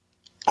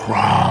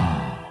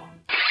Crom.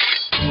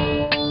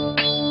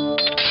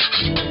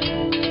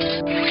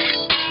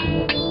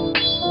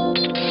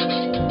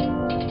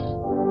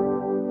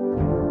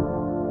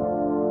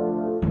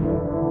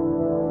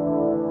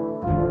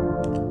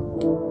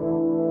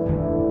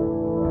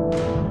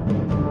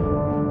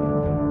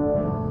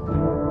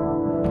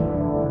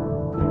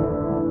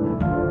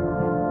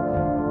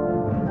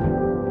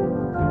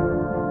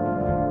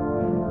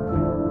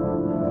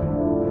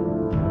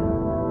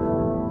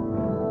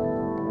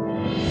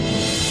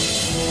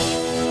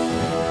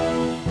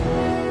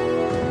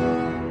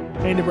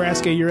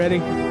 Nebraska, you ready?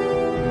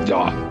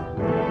 Yeah.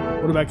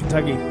 What about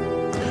Kentucky?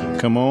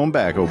 Come on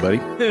back, old buddy.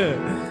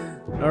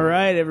 All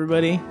right,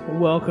 everybody.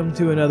 Welcome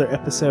to another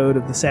episode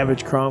of the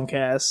Savage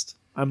Cromcast.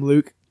 I'm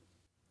Luke.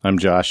 I'm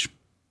Josh.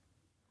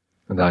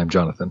 And I'm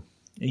Jonathan.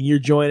 And you're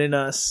joining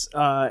us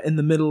in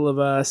the middle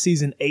of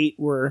Season 8.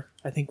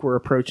 I think we're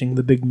approaching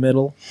the big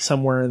middle,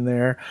 somewhere in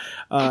there.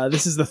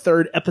 This is the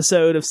third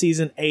episode of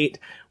Season 8.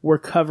 We're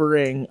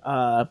covering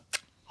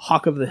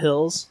Hawk of the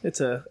Hills.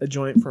 It's a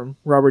joint from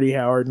Robert E.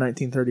 Howard,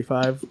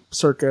 1935,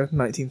 circa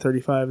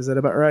 1935. Is that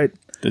about right?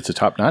 It's a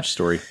top-notch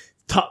story.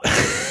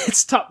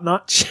 It's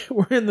top-notch.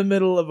 We're in the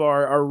middle of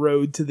our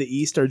road to the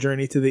east, our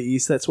journey to the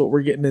east. That's what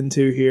we're getting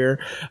into here.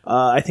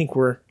 I think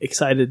we're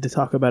excited to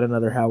talk about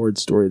another Howard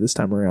story this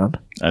time around.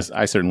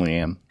 I certainly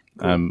am.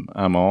 Cool.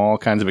 I'm all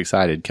kinds of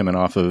excited coming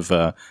off of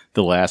the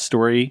last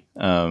story.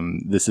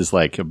 This is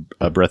like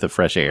a breath of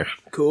fresh air.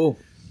 Cool.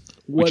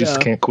 We just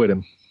can't quit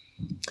him.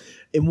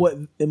 In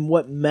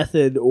what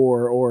method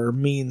or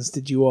means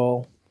did you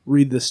all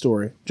read this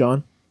story,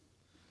 John?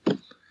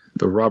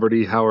 The Robert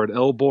E. Howard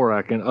L.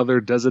 Borak and Other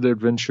Desert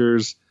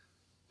Adventures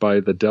by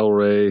the Del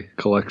Rey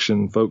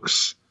Collection,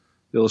 folks.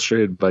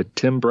 Illustrated by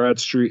Tim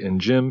Bradstreet and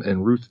Jim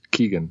and Ruth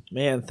Keegan.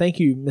 Man, thank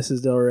you,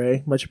 Mrs. Del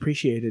Rey. Much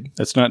appreciated.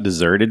 That's not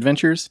Desert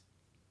Adventures?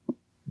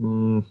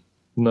 No,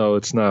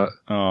 it's not.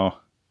 Oh,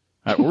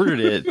 I ordered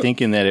it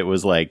thinking that it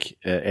was like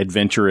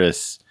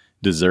adventurous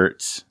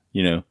desserts,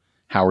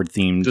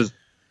 Howard-themed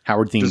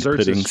Desserts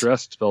puddings. is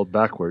stressed spelled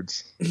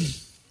backwards.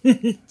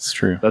 It's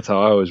true. That's how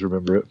I always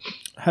remember it.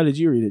 How did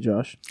you read it,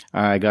 Josh?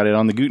 I got it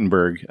on the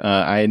Gutenberg.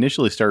 I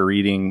initially started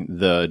reading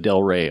the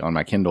Del Rey on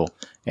my Kindle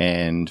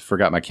and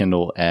forgot my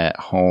Kindle at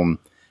home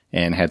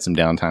and had some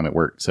downtime at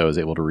work, so I was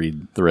able to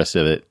read the rest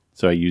of it.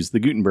 So I used the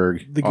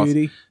Gutenberg. The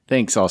Goody.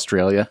 Thanks,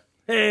 Australia.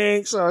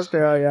 Thanks,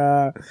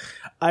 Australia.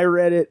 I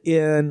read it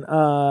in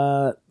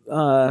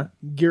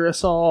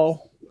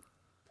Girasol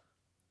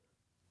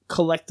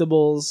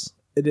Collectibles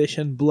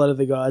Edition, Blood of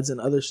the Gods and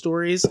Other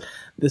Stories.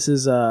 This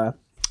is a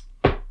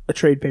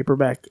trade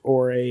paperback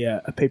or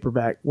a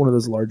paperback, one of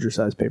those larger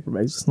size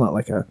paperbacks. It's not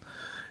like a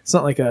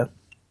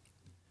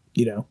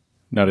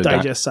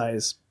digest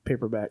size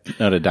paperback.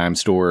 Not a dime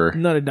store.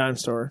 Not a dime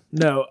store.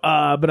 No,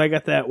 but I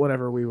got that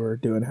whenever we were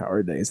doing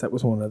Howard Days. That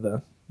was one of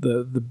the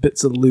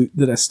bits of loot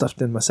that I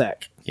stuffed in my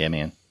sack. Yeah,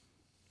 man.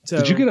 So,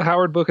 did you get a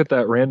Howard book at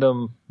that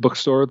random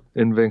bookstore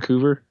in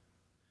Vancouver?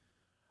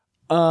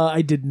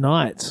 I did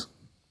not.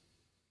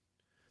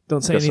 Don't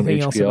say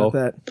anything else about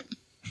that.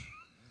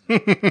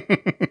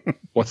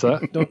 What's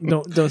that?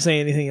 Don't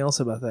say anything else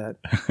about that.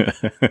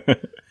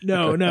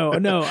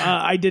 No.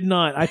 I did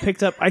not. I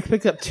picked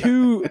up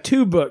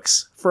two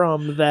books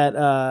from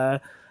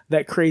that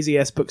crazy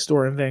ass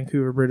bookstore in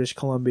Vancouver, British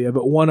Columbia.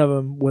 But one of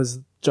them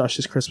was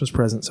Josh's Christmas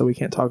present, so we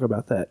can't talk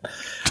about that.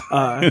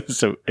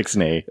 So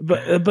ixnay.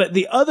 But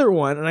the other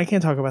one, and I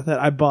can't talk about that.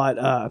 I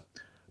bought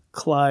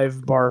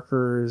Clive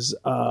Barker's.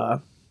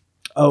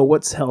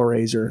 What's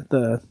Hellraiser?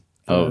 The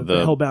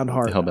Hellbound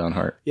Heart. The Hellbound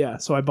Heart. Yeah,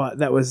 so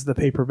that was the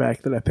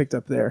paperback that I picked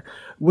up there.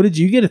 What did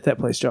you get at that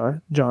place,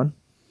 John?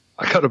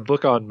 I got a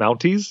book on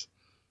Mounties.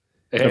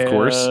 Of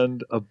course.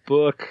 And a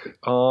book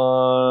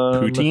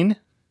on... Poutine?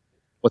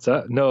 What's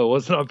that? No, it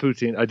wasn't on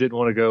poutine. I didn't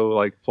want to go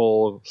like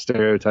full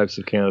stereotypes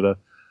of Canada.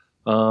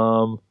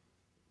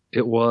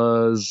 It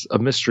was a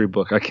mystery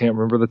book. I can't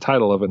remember the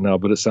title of it now,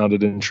 but it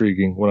sounded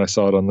intriguing when I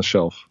saw it on the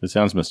shelf. It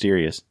sounds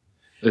mysterious.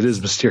 It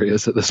is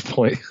mysterious at this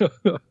point.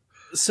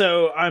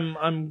 So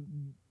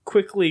I'm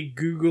quickly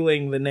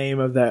Googling the name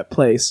of that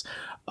place.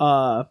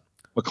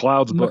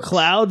 McLeod's Books.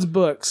 McLeod's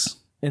Books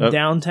in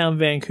downtown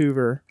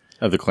Vancouver.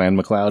 Of the Clan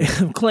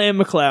McLeod? Clan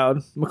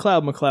McLeod.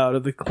 McLeod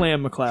of the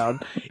Clan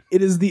McLeod.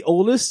 It is the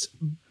oldest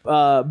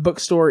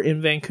bookstore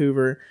in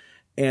Vancouver,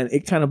 and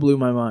it kind of blew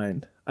my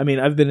mind. I mean,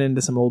 I've been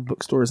into some old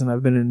bookstores, and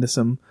I've been into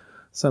some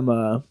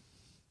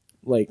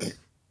like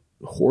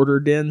hoarder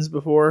dens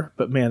before,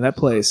 but man, that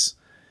place...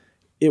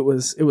 It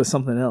was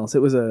something else.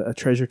 It was a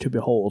treasure to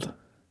behold.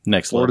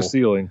 Next level.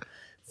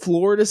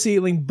 Floor to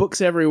ceiling, books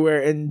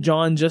everywhere. And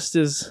John, just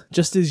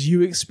as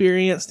you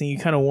experienced and you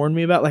kind of warned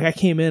me about, like I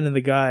came in and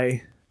the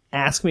guy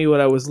asked me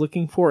what I was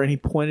looking for and he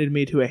pointed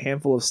me to a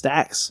handful of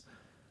stacks,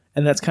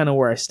 and that's kind of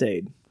where I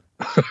stayed.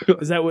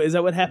 Is that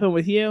what happened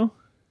with you?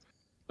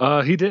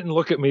 He didn't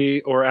look at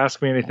me or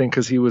ask me anything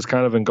because he was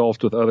kind of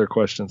engulfed with other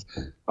questions.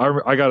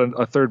 I got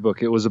a third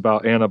book. It was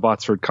about Anna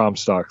Botsford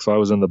Comstock, so I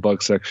was in the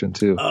bug section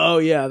too. Oh,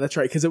 yeah, that's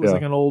right, because it was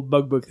like an old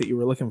bug book that you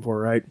were looking for,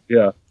 right?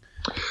 Yeah.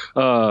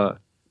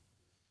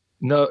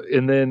 No,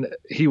 and then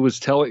he was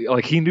telling,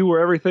 like, he knew where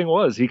everything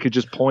was. He could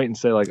just point and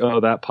say, like, oh,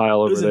 that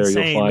pile over there,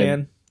 insane, you'll find.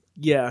 Man.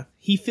 Yeah,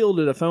 he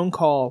fielded a phone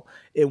call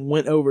and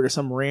went over to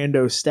some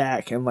rando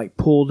stack and like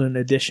pulled an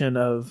edition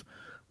of,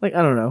 like,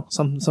 I don't know,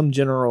 some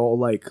general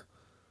like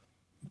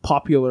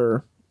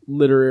popular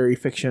literary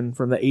fiction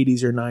from the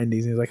 80s or 90s. And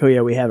he's like, oh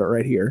yeah, we have it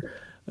right here,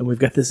 and we've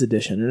got this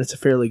edition, and it's a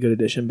fairly good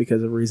edition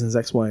because of reasons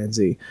X, Y, and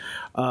Z.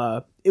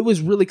 It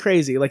was really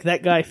crazy. Like,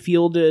 that guy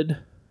fielded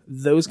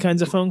those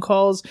kinds of phone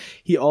calls.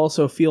 He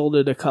also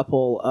fielded a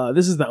couple,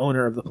 this is the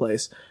owner of the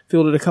place,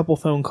 fielded a couple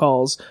phone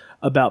calls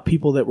about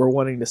people that were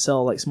wanting to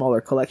sell like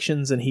smaller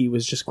collections, and he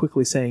was just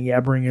quickly saying, yeah,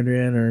 bring it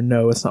in, or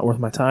no, it's not worth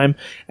my time.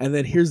 And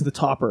then here's the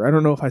topper. I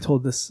don't know if I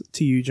told this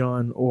to you,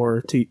 John,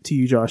 or to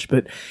you, Josh,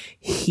 but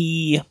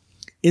he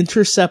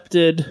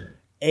intercepted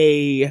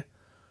a,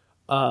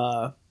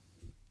 well,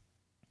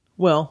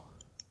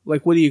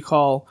 like, what do you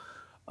call,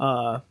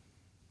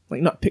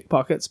 like, not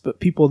pickpockets, but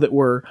people that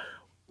were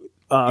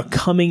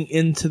coming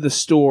into the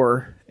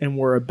store and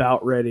were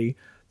about ready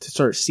to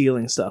start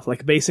stealing stuff.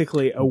 Like,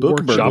 basically a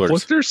Book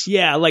shoplifters?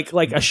 Yeah, like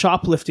a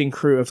shoplifting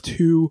crew of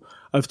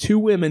two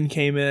women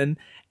came in,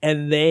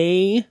 and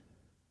their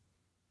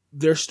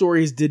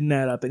stories didn't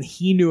add up, and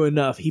he knew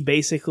enough. He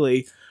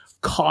basically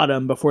caught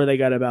them before they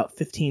got about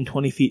 15,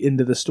 20 feet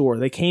into the store.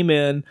 They came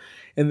in,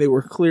 and they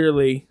were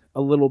clearly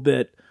a little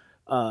bit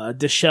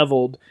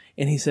disheveled,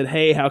 and he said,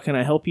 hey, how can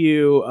I help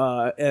you?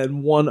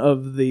 And one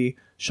of the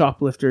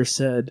shoplifters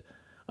said,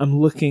 I'm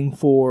looking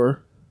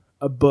for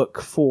a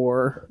book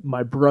for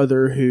my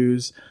brother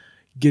who's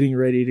getting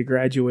ready to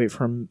graduate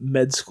from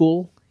med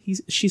school,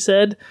 she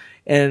said.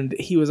 And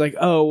he was like,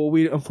 oh, well,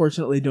 we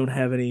unfortunately don't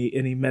have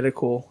any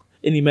medical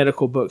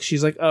books.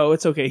 She's like, oh,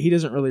 it's okay. He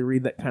doesn't really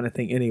read that kind of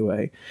thing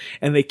anyway.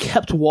 And they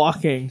kept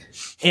walking,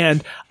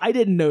 and I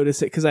didn't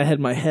notice it because I had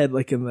my head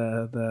like in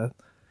the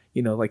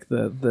like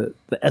the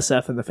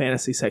SF and the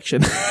fantasy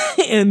section.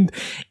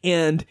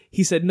 and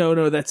he said,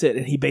 no, that's it.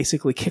 And he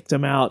basically kicked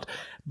them out.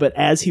 But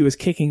as he was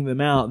kicking them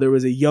out, there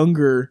was a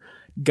younger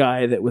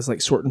guy that was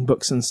like sorting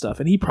books and stuff.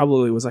 And he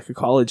probably was like a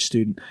college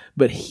student,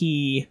 but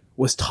he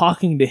was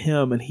talking to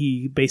him, and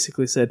he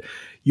basically said,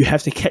 you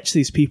have to catch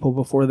these people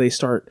before they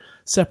start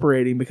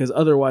separating, because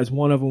otherwise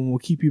one of them will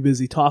keep you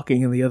busy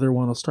talking and the other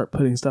one will start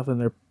putting stuff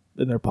in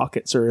their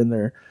pockets or in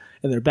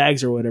their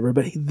bags or whatever.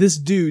 But this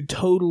dude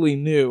totally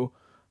knew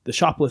the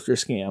shoplifter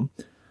scam,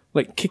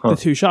 like kicked the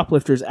two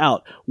shoplifters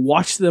out,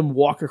 watched them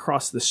walk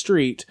across the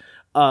street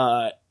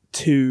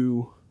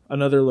to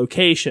another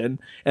location,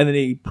 and then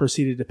he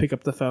proceeded to pick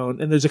up the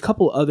phone. And there's a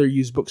couple other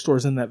used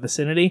bookstores in that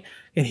vicinity,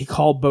 and he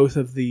called both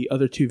of the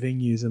other two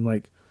venues and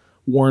like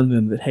warned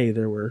them that, hey,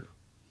 there were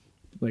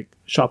like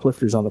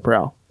shoplifters on the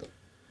prowl.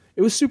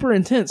 It was super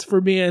intense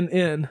for being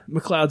in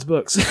McLeod's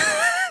Books,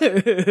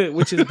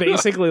 which is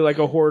basically like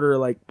a hoarder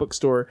like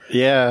bookstore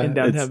in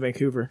downtown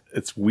Vancouver.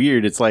 It's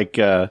weird. It's like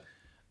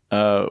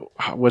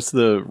what's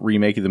the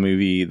remake of the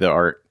movie, the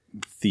art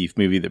thief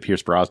movie that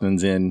Pierce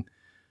Brosnan's in?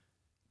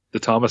 The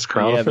Thomas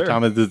Crown Affair?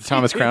 The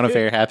Thomas Crown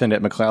Affair happened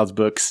at McLeod's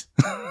Books.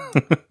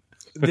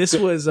 This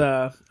was,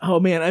 oh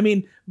man, I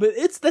mean, but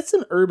that's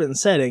an urban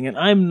setting, and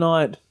I'm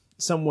not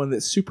someone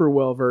that's super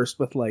well versed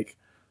with like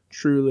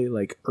truly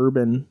like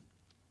urban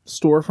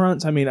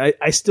storefronts. I mean,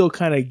 I still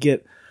kind of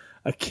get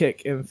a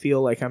kick and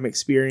feel like I'm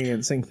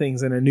experiencing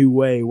things in a new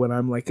way when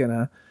I'm like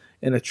in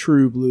a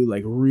true blue,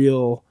 like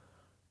real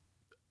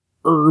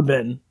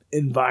urban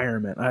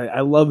environment. I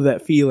love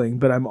that feeling,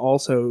 but I'm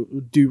also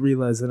do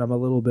realize that I'm a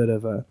little bit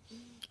of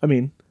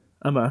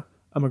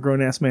I'm a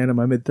grown ass man in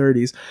my mid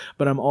 30s,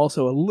 but I'm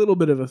also a little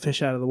bit of a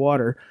fish out of the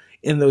water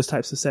in those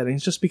types of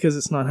settings, just because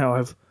it's not how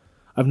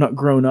I've not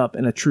grown up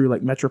in a true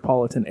like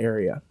metropolitan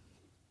area.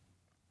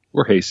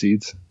 Or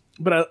hayseeds.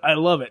 But I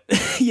love it.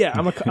 Yeah,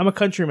 I'm a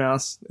country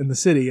mouse in the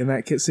city in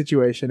that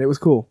situation. It was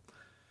cool.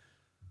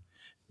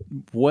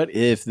 What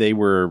if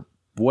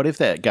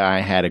that guy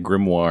had a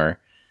grimoire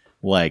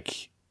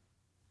like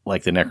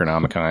the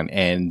Necronomicon,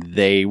 and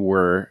they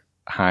were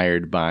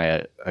hired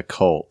by a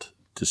cult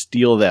to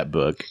steal that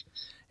book,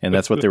 and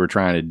that's what they were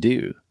trying to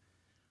do.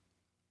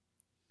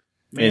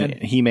 Man.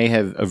 And he may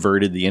have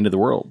averted the end of the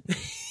world.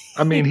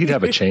 I mean, he'd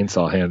have a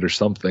chainsaw hand or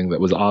something that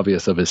was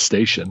obvious of his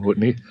station,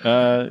 wouldn't he?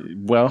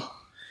 Well.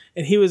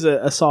 And he was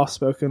a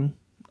soft-spoken,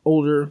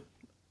 older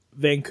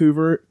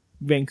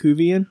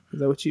Vancouvian. Is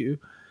that what you...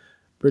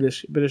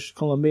 British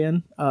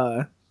Columbian?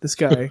 This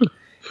guy...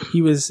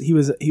 He was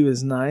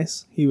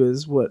nice. He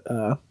was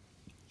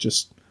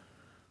just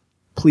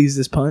pleased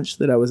as punch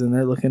that I was in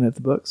there looking at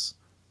the books.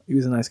 He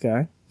was a nice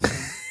guy.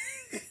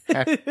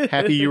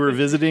 Happy you were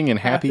visiting and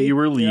happy you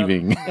were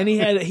leaving. Yeah. And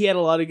he had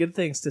a lot of good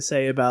things to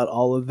say about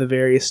all of the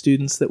various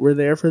students that were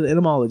there for the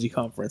entomology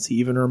conference. He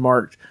even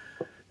remarked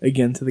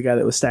again to the guy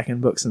that was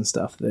stacking books and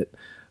stuff that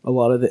a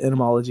lot of the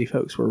entomology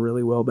folks were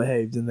really well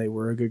behaved, and they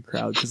were a good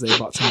crowd because they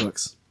bought some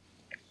books.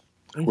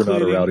 We're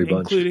not a rowdy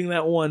bunch. Including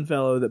that one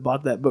fellow that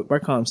bought that book by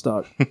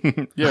Comstock.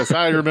 Yes,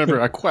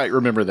 I quite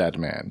remember that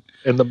man.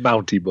 In the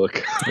Mountie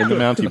book. In the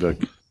Mountie book.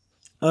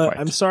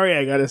 I'm sorry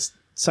I got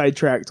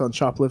sidetracked on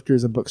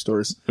shoplifters and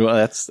bookstores. Well,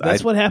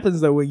 that's what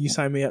happens though when you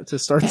sign me up to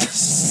start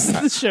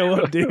the show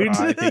up, dude.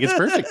 I think it's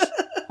perfect.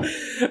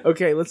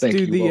 Okay, let's Thank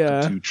do you.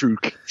 Welcome to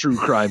True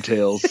Crime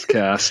Tales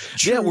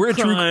cast. Yeah, we're a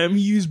true crime.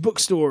 Use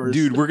bookstores,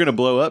 dude. We're gonna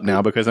blow up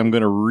now because I'm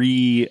gonna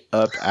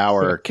re-up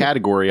our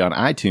category on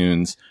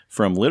iTunes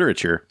from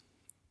literature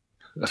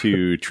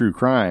to true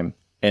crime,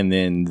 and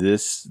then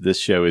this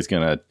show is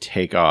gonna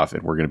take off,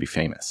 and we're gonna be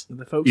famous.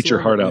 The folks Eat your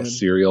love heart it, out, man.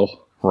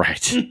 cereal.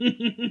 Right.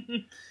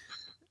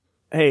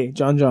 Hey,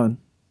 John.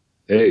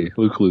 Hey,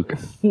 Luke.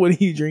 What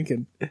are you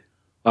drinking?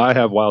 I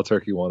have Wild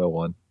Turkey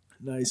 101.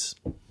 Nice.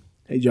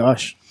 Hey,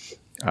 Josh.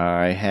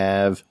 I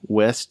have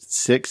West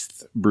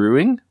 6th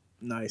Brewing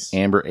Nice.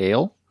 Amber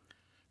Ale,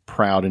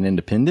 proud and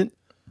independent,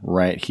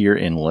 right here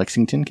in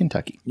Lexington,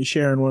 Kentucky. You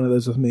sharing one of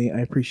those with me? I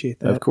appreciate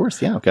that. Of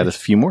course, yeah. I've got a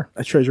few more.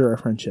 I treasure our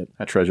friendship.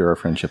 I treasure our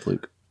friendship,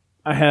 Luke.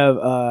 I have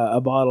a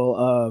bottle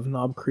of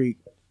Knob Creek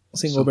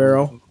single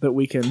barrel that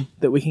we can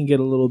get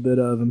a little bit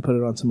of and put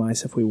it on some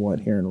ice if we want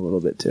here in a little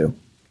bit too.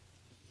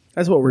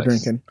 That's what we're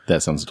drinking.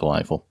 That sounds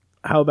delightful.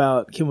 How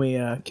about can we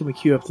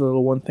cue up the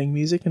little one thing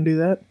music and do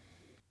that?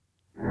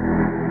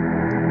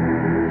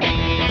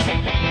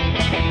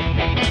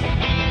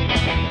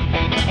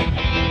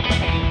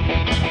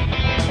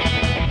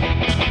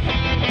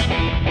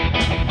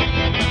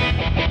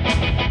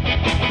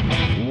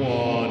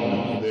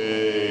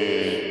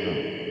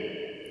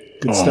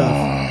 Good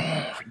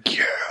stuff.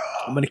 Yeah.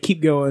 I'm going to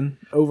keep going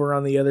over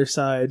on the other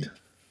side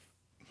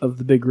of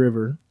the big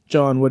river.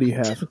 John, what do you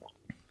have?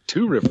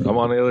 Two rivers. I'm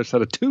on the other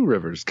side of two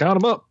rivers.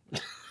 Count them up.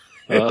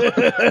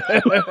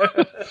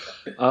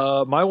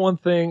 My one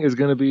thing is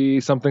going to be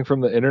something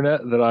from the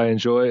internet that I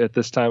enjoy at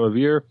this time of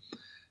year.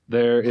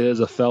 There is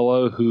a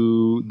fellow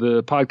who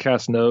the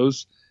podcast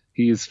knows.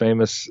 He's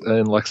famous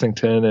in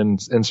Lexington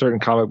and in certain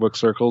comic book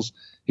circles.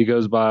 He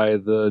goes by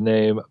the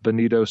name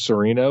Benito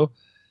Cereno,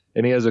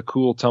 and he has a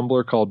cool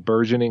Tumblr called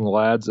Burgeoning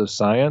Lads of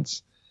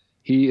Science.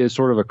 He is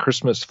sort of a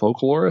Christmas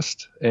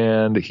folklorist,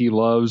 and he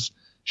loves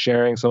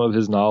sharing some of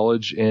his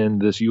knowledge in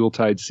this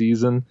Yuletide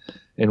season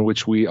in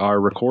which we are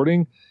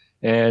recording.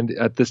 And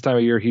at this time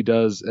of year, he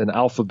does an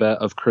alphabet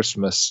of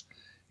Christmas.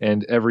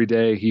 And every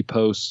day he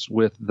posts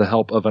with the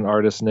help of an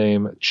artist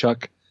named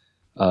Chuck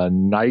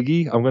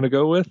Nige, I'm going to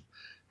go with,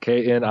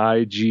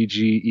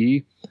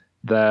 Knigge,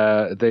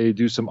 that they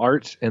do some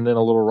art and then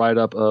a little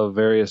write-up of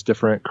various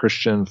different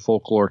Christian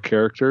folklore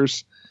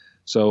characters.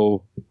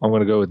 So I'm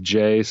going to go with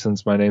J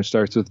since my name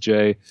starts with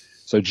J.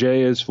 So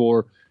J is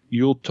for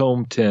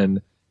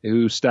Jultomten,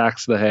 who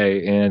stacks the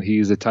hay, and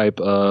he's a type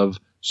of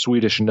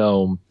Swedish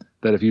gnome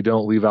that if you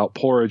don't leave out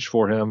porridge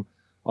for him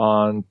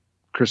on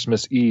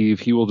Christmas Eve,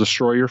 he will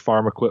destroy your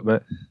farm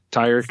equipment,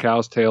 tie your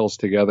cow's tails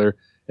together,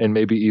 and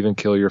maybe even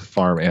kill your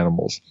farm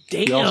animals.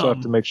 Damn. You also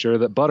have to make sure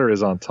that butter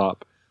is on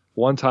top.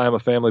 One time a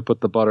family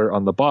put the butter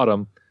on the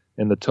bottom,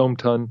 and the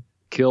Tomtun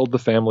killed the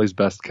family's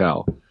best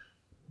cow.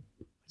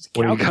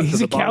 When he got to He's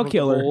the a cow bottom of the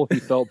killer. bowl, he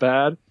felt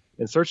bad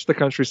and searched the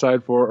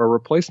countryside for a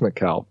replacement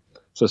cow.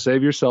 So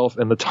save yourself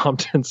and the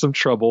Tomten some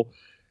trouble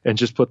and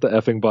just put the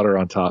effing butter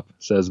on top,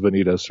 says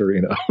Benito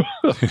Cereno.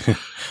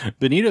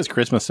 Benito's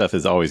Christmas stuff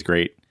is always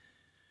great.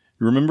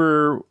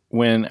 Remember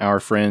when our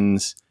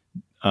friends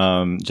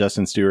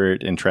Justin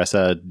Stewart and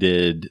Tressa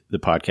did the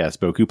podcast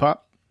Boku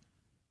Pop?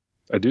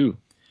 I do.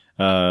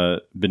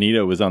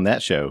 Benito was on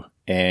that show,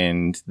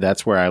 and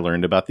that's where I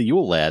learned about the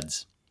Yule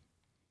Lads.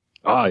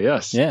 Ah,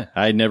 yes. Yeah,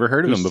 I had never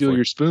heard of them before. Steal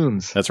your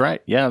spoons. That's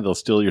right. Yeah, they'll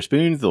steal your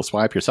spoons. They'll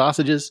swipe your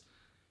sausages.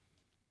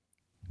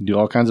 Do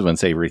all kinds of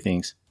unsavory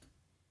things.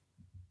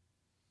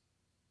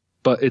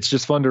 But it's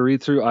just fun to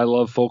read through. I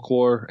love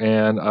folklore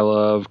and I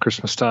love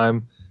Christmas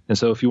time. And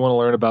so if you want to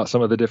learn about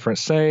some of the different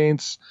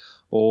saints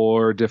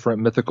or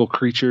different mythical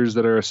creatures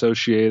that are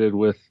associated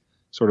with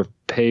sort of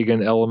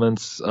pagan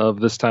elements of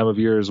this time of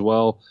year as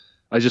well,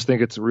 I just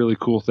think it's a really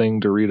cool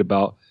thing to read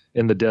about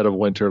in the dead of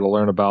winter, to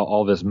learn about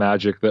all this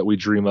magic that we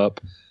dream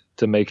up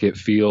to make it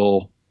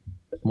feel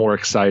more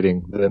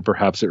exciting than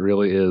perhaps it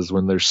really is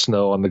when there's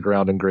snow on the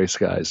ground and gray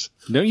skies.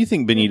 Don't you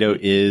think Benito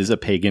is a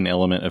pagan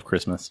element of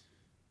Christmas?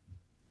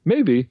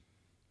 Maybe.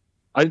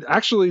 I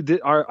actually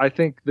did. I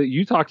think that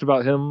you talked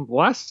about him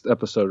last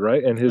episode,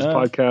 right? And his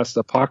podcast,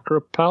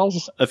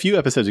 Apocryphals? A few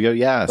episodes ago,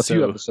 yeah. A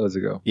few episodes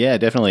ago. Yeah,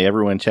 definitely.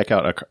 Everyone check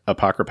out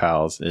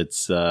Apocryphals.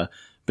 It's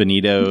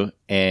Benito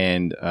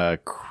and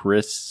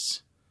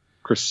Chris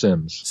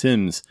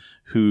Sims,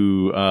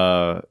 who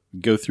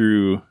go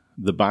through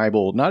the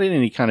Bible, not in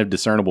any kind of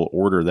discernible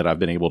order that I've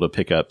been able to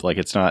pick up. Like,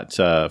 it's not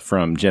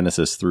from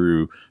Genesis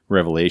through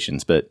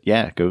Revelations, but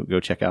yeah, go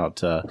check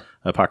out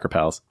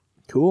Apocryphals.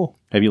 Cool.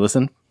 Have you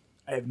listened?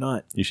 I have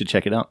not. You should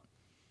check it out.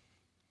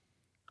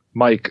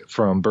 Mike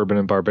from Bourbon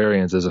and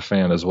Barbarians is a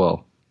fan as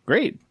well.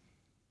 Great.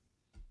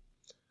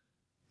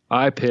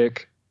 I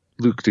pick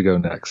Luke to go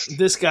next.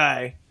 This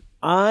guy.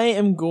 I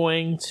am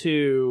going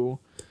to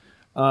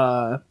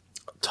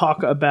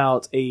talk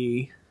about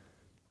an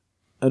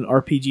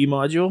RPG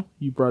module.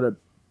 You brought up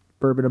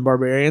Bourbon and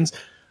Barbarians.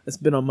 It's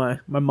been on my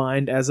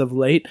mind as of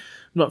late.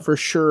 I'm not for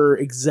sure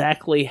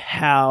exactly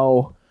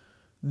how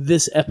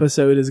this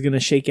episode is going to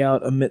shake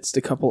out amidst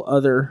a couple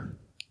other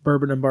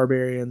Bourbon and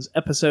Barbarians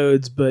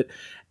episodes, but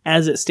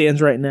as it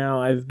stands right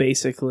now,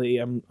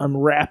 I'm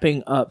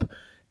wrapping up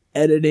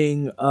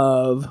editing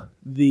of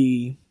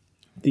the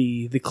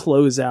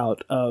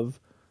closeout of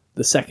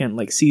the second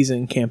like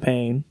season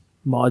campaign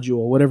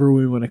module, whatever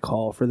we want to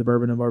call for the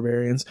Bourbon and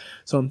Barbarians.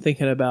 So I'm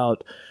thinking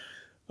about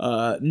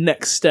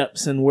next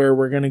steps and where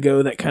we're going to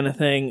go, that kind of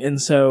thing.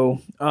 And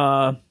so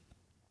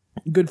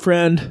good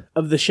friend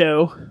of the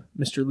show,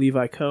 Mr.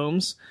 Levi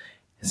Combs,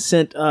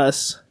 sent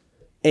us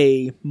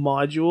a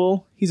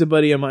module. He's a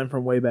buddy of mine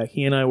from way back.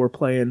 He and I were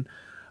playing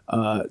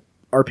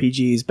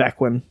RPGs back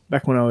when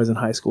I was in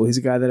high school. He's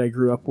a guy that I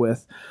grew up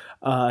with.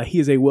 He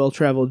is a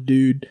well-traveled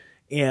dude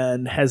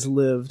and has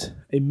lived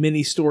a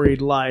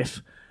many-storied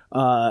life.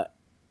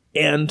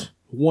 And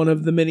one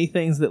of the many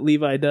things that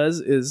Levi does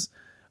is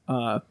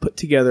put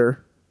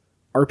together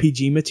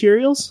RPG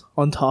materials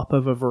on top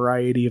of a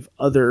variety of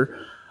other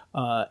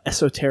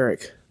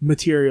esoteric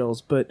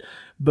materials. But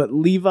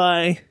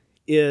Levi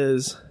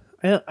is,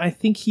 I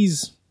think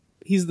he's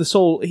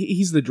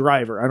the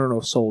driver. I don't know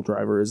if sole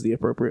driver is the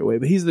appropriate way,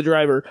 but he's the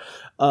driver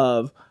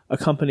of a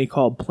company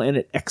called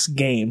Planet X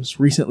Games,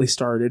 recently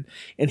started,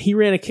 and he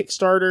ran a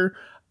Kickstarter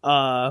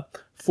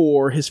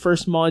for his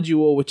first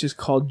module, which is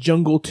called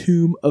Jungle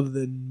Tomb of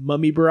the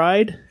Mummy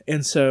Bride.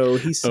 And so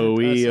he sent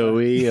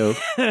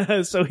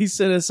so he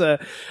sent us a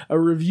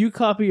review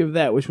copy of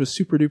that, which was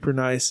super duper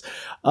nice.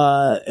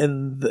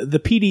 And the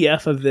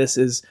PDF of this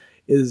is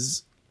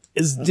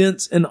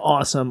dense and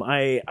awesome.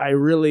 I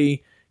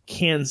really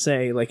can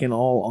say, like, in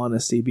all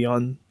honesty,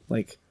 beyond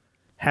like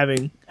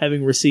having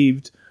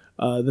received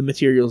the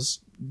materials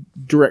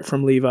direct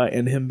from Levi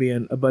and him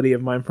being a buddy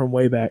of mine from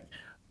way back,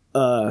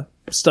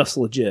 stuff's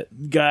legit.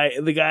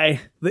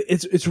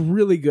 It's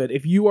really good.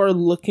 If you are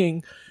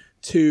looking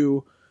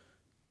to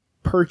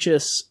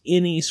purchase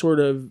any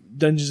sort of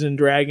Dungeons and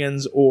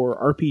Dragons or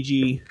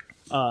RPG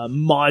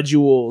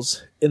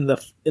modules in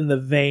the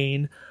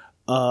vein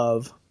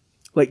of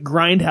like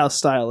Grindhouse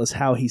style is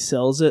how he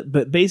sells it,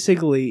 but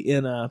basically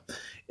in an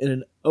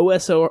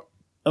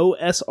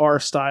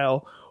OSR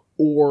style,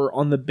 or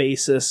on the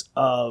basis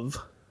of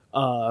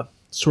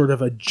sort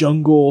of a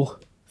jungle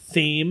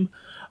theme,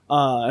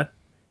 that's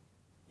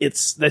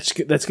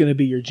going to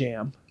be your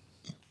jam.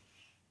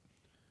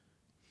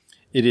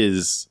 It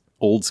is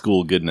old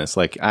school goodness.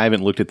 Like, I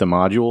haven't looked at the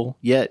module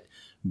yet,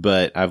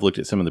 but I've looked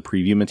at some of the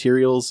preview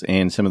materials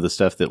and some of the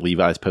stuff that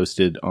Levi's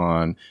posted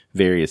on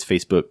various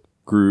Facebook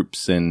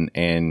groups, and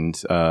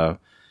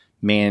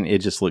man, it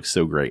just looks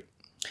so great.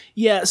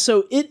 Yeah,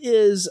 so it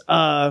is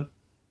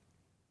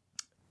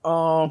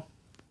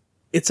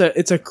it's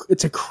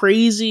a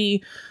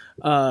crazy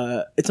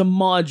it's a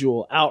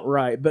module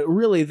outright, but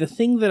really the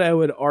thing that I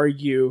would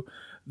argue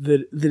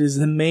that is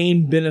the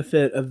main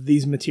benefit of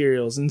these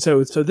materials, and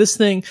so this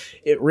thing,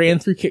 it ran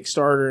through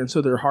Kickstarter, and so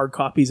there are hard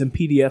copies and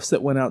PDFs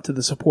that went out to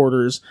the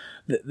supporters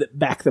that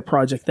back the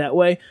project that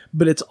way,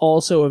 but it's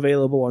also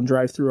available on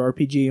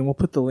DriveThruRPG, and we'll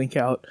put the link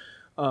out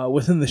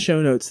within the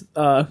show notes.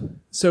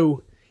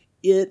 So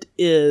it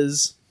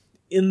is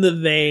in the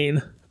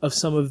vein of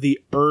some of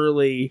the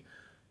early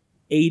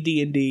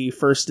AD&D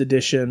first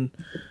edition,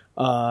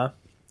 and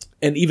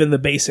even the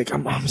basic.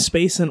 I'm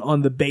spacing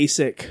on the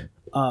basic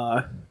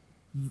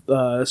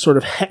sort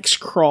of hex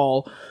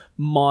crawl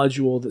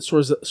module that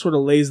sort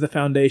of lays the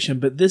foundation.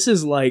 But this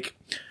is like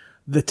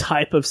the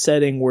type of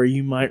setting where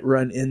you might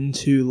run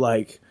into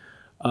like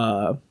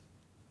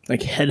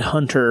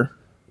headhunter,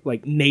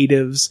 like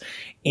natives,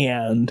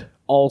 and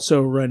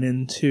also run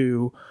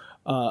into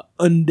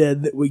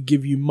undead that would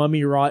give you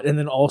mummy rot, and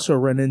then also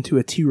run into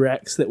a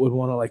T-Rex that would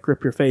want to like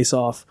rip your face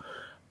off.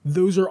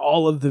 Those are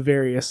all of the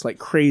various like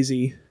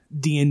crazy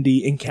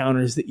D&D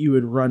encounters that you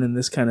would run in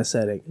this kind of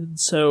setting. And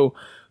so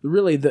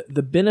really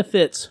the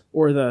benefits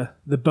or the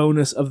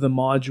bonus of the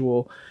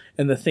module,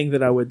 and the thing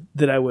that I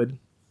would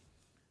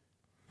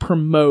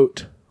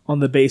promote on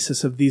the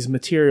basis of these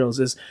materials,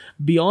 is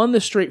beyond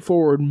the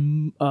straightforward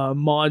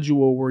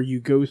module where you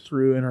go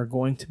through and are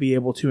going to be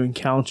able to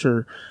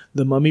encounter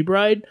the Mummy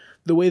Bride.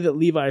 The way that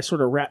Levi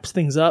sort of wraps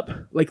things up,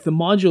 like the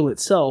module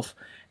itself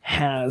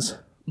has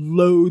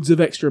loads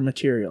of extra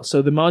material.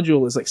 So the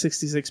module is like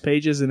 66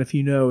 pages, and if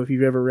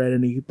you've ever read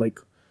any like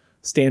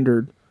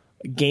standard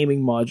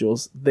gaming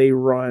modules, they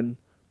run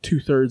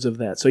 2/3 of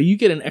that. So you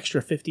get an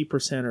extra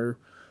 50% or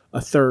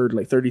a third,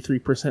 like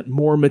 33%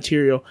 more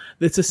material.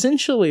 That's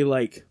essentially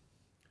like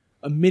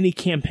a mini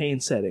campaign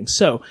setting.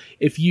 So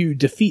if you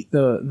defeat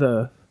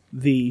the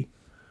big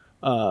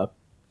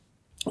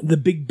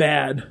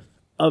bad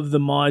of the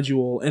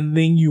module, and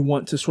then you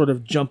want to sort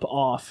of jump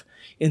off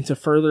into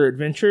further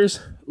adventures,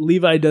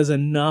 Levi does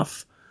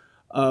enough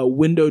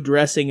window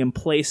dressing and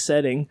place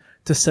setting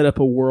to set up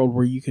a world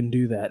where you can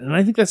do that. And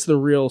I think that's the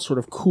real sort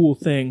of cool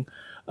thing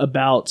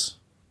about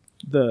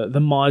the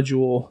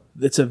module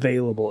that's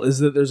available, is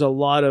that there's a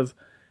lot of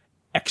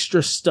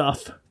extra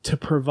stuff to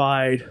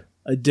provide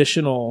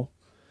additional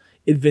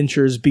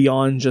adventures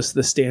beyond just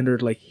the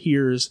standard, like,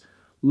 here's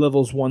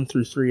levels 1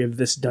 through 3 of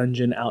this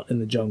dungeon out in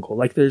the jungle.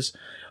 Like, there's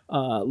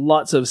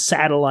lots of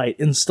satellite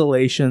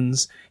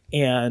installations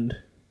and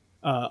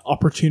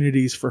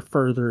opportunities for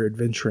further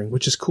adventuring,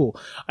 which is cool.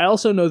 I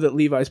also know that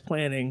Levi's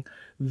planning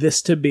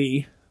this to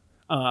be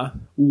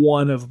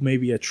one of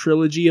maybe a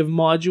trilogy of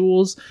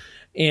modules,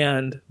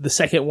 and the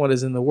second one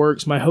is in the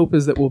works. My hope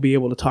is that we'll be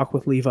able to talk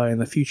with Levi in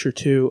the future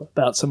too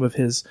about some of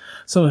his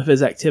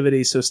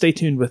activities. So stay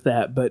tuned with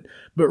that. But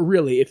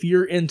really, if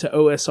you're into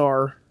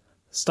OSR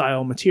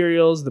style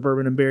materials, the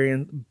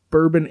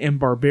Bourbon and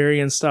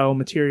Barbarian style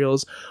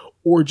materials,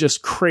 or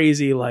just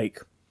crazy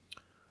like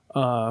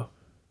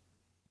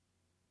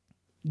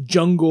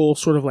jungle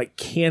sort of like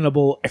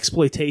cannibal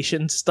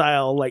exploitation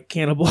style, like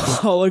Cannibal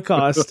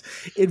Holocaust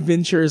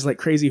adventures, like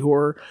crazy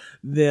horror,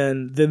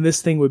 then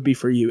this thing would be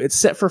for you. It's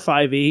set for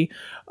 5e,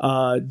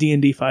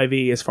 D&D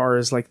 5e as far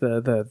as like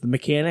the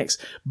mechanics,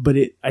 but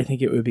I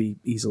think it would be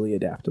easily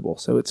adaptable.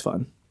 So it's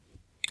fun.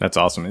 That's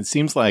awesome. It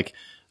seems like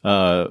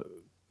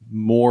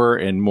more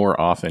and more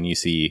often you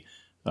see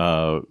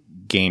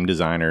game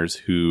designers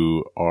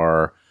who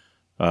are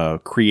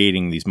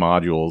creating these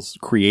modules,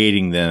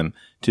 creating them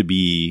to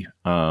be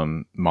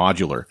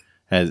modular,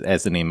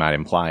 as the name might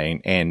imply,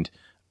 and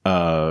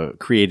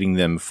creating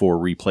them for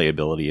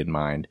replayability in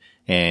mind.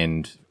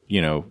 And,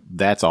 you know,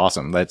 that's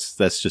awesome. That's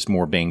just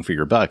more bang for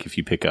your buck if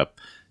you pick up,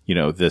 you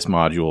know, this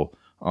module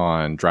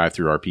on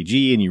Drive-Thru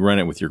RPG and you run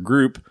it with your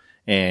group,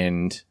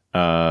 and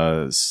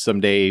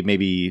someday,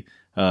 maybe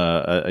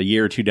a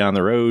year or two down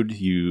the road,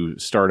 you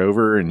start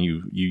over and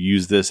you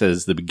use this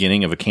as the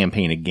beginning of a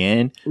campaign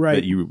again, right?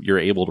 But you're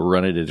able to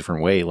run it a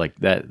different way. Like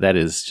that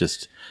is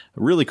just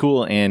really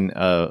cool and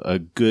a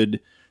good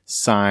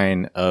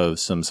sign of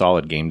some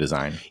solid game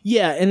design.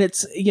 Yeah, and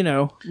it's, you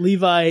know,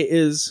 Levi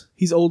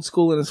he's old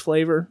school in his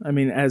flavor. I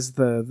mean, as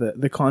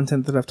the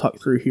content that I've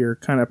talked through here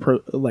kind of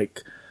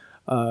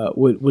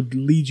would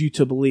lead you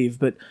to believe,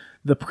 but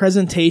the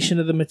presentation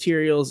of the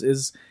materials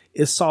is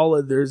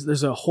solid.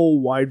 There's a whole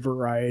wide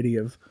variety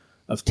of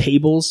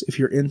tables if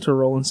you're into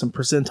rolling some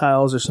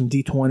percentiles or some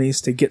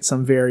d20s to get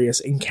some various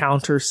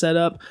encounters set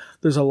up.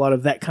 There's a lot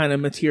of that kind of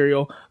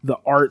material. The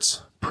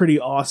art's pretty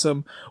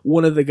awesome.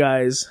 One of the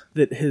guys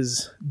that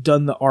has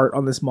done the art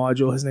on this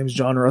module, his name's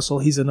John Russell.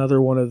 He's another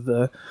one of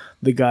the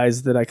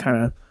guys that I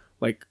kind of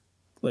like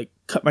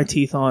cut my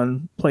teeth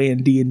on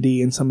playing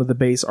D&D and some of the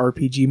base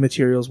RPG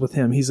materials with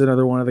him. He's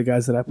another one of the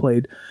guys that I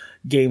played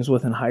games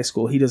with in high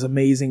school. He does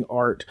amazing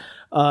art.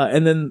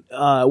 And then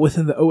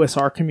within the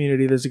OSR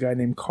community, there's a guy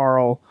named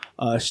Carl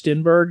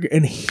Stenberg,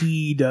 and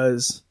he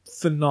does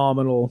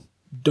phenomenal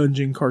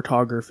dungeon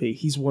cartography.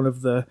 He's one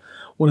of the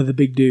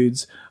big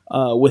dudes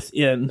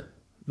within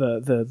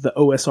the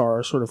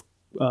OSR sort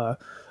of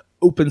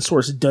open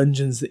source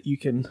dungeons that you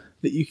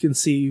can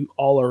see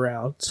all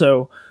around.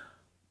 So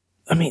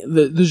I mean,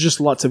 there's just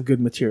lots of good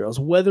materials.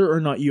 Whether or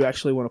not you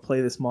actually want to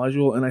play this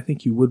module, and I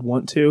think you would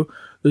want to,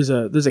 there's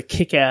a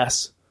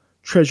kick-ass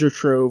treasure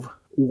trove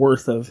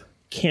worth of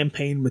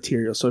campaign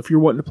material. So if you're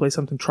wanting to play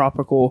something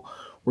tropical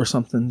or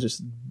something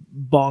just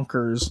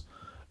bonkers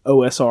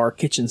OSR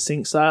kitchen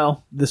sink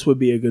style, this would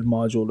be a good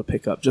module to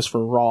pick up just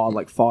for raw,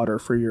 like fodder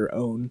for your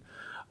own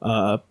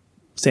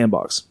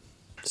sandbox.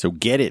 So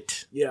get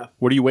it. Yeah.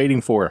 What are you waiting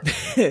for?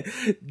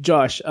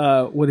 Josh,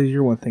 what is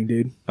your one thing,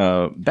 dude?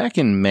 Back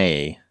in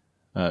May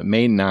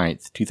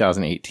 9th,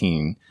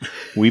 2018,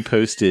 we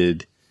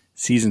posted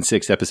season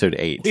 6, episode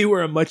 8. We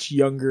were a much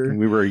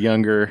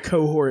younger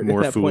cohort, more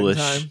at that foolish,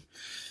 point in time.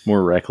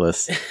 More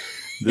reckless.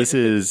 This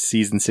is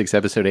season 6,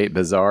 episode 8,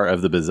 Bazaar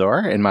of the Bazaar.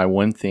 And my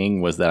one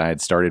thing was that I had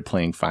started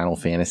playing Final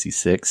Fantasy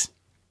VI.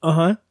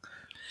 Uh-huh.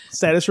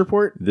 Status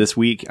report? This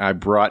week, I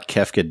brought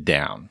Kefka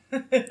down.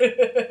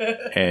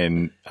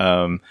 And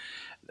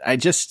I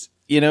just,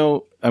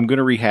 I'm going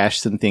to rehash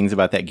some things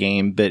about that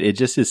game, but it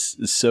just is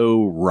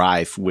so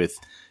rife with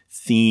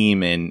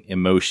theme and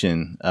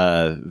emotion,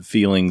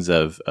 feelings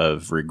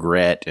of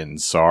regret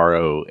and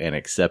sorrow and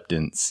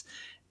acceptance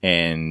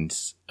and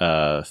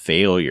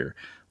failure.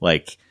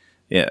 Like,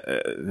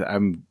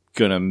 I'm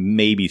going to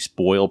maybe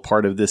spoil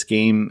part of this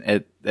game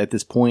at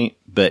this point,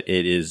 but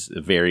it is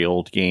a very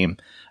old game.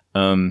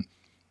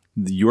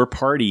 Your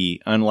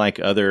party, unlike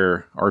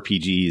other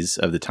RPGs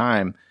of the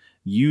time,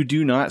 you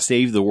do not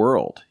save the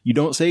world. You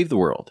don't save the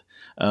world.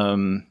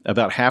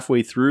 About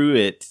halfway through,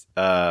 it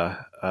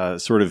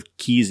sort of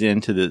keys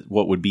into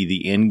what would be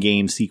the end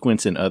game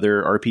sequence in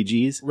other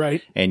RPGs.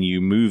 Right. And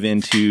you move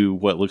into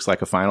what looks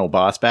like a final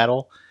boss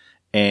battle.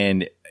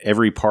 And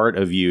every part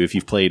of you, if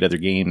you've played other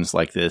games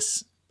like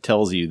this,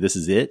 tells you this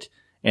is it.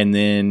 And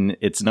then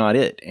it's not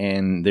it.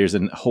 And there's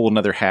a whole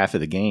another half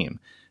of the game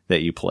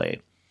that you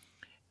play.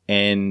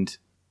 And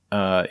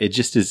it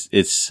just is,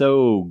 it's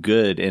so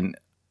good. And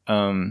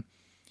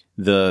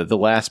the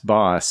last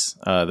boss,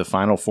 the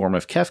final form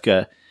of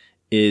Kefka,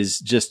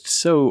 is just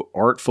so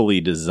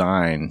artfully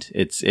designed.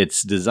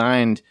 It's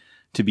designed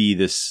to be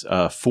this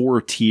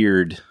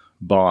 4-tiered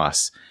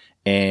boss.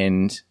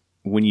 And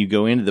when you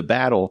go into the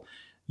battle,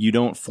 you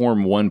don't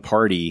form one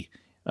party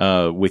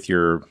with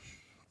your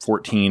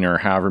 14 or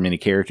however many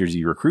characters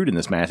you recruit in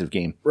this massive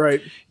game.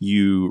 Right.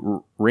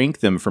 You rank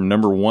them from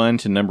number 1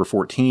 to number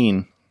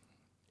 14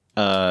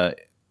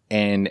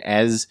 And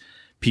as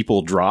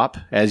people drop,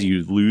 as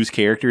you lose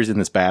characters in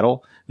this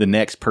battle, the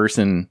next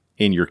person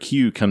in your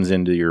queue comes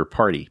into your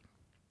party.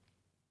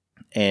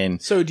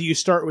 And so do you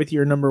start with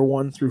your number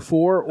 1 through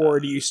 4, or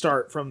do you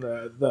start from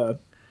the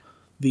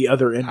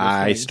other end of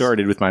I things?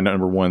 started with my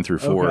number 1 through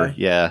 4. Okay.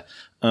 Yeah.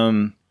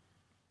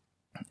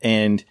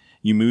 And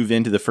you move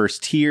into the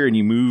first tier and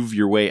you move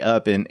your way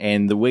up,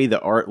 and the way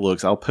the art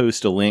looks, I'll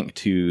post a link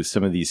to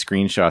some of these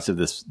screenshots of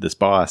this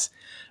boss.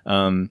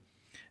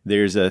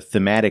 There's a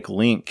thematic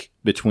link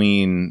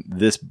between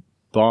this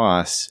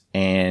boss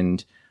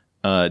and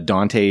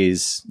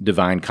Dante's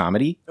Divine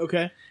Comedy.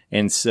 Okay.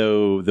 And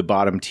so the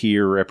bottom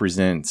tier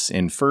represents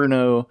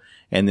Inferno,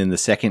 and then the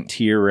second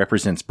tier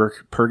represents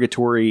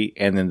Purgatory,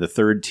 and then the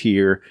third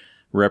tier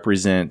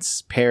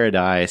represents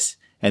Paradise.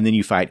 And then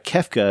you fight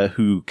Kefka,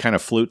 who kind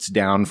of floats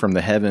down from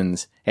the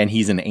heavens, and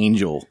he's an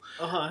angel.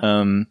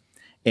 Uh-huh.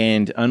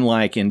 And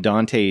unlike in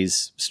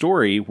Dante's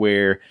story,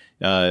 where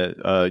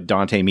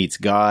Dante meets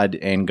God,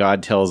 and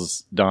God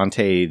tells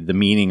Dante the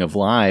meaning of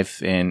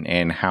life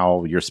and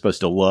how you're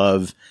supposed to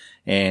love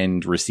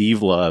and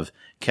receive love,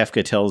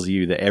 Kefka tells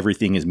you that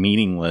everything is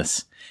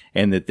meaningless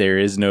and that there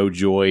is no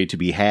joy to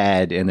be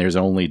had and there's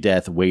only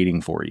death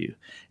waiting for you.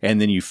 And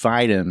then you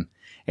fight him,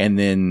 and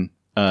then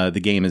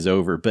the game is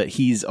over, but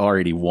he's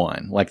already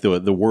won. Like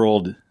the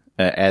world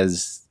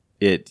as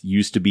it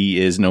used to be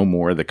is no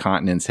more. The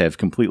continents have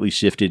completely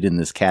shifted in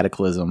this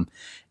cataclysm,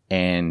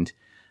 and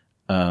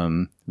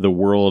the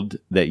world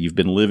that you've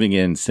been living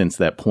in since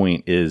that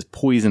point is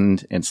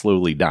poisoned and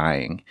slowly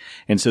dying.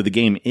 And so the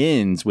game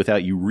ends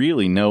without you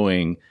really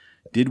knowing,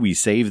 did we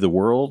save the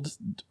world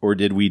or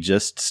did we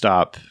just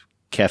stop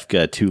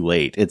Kefka too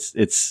late?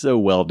 It's so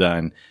well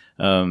done.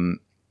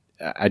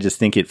 I just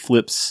think it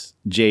flips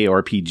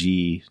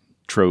JRPG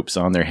tropes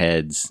on their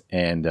heads,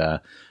 and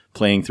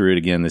playing through it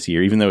again this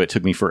year, even though it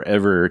took me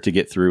forever to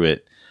get through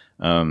it,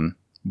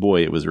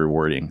 boy, it was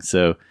rewarding.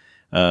 So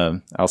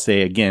I'll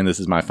say again, this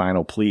is my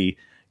final plea.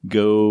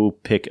 Go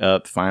pick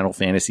up Final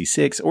Fantasy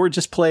VI, or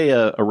just play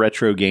a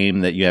retro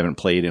game that you haven't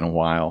played in a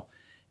while,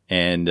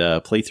 and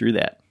play through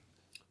that.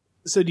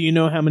 So do you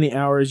know how many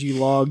hours you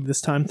logged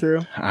this time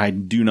through? I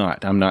do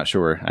not. I'm not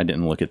sure. I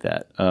didn't look at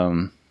that.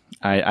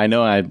 I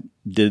know I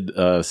did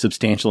a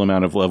substantial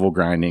amount of level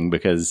grinding,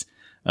 because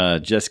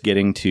just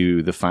getting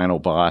to the final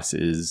boss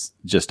is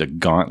just a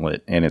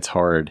gauntlet, and it's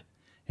hard.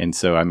 And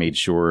so I made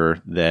sure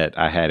that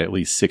I had at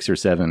least 6 or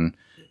 7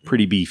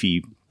 pretty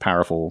beefy,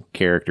 powerful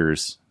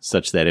characters,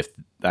 such that if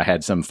I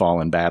had some fall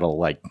in battle,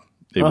 like,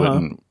 it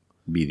wouldn't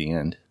be the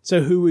end.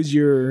 So who was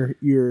your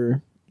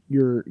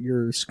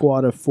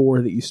squad of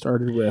 4 that you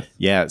started with?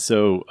 Yeah,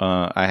 so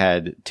I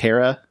had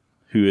Terra,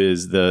 who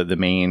is the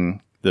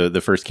main,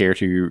 the first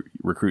character you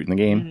recruit in the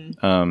game.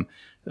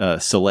 Mm-hmm.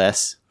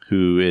 Celeste,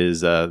 who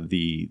is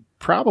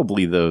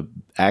probably the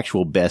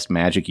actual best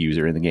magic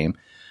user in the game.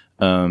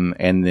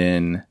 And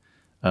then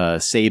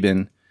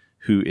Sabin,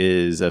 who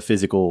is a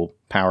physical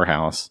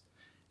powerhouse,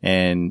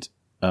 and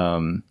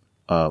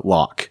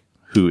Locke,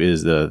 who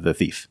is the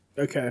thief.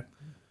 Okay.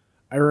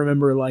 I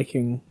remember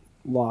liking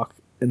Locke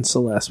and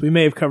Celeste. We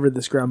may have covered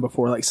this ground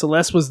before. Like,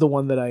 Celeste was the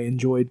one that I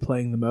enjoyed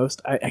playing the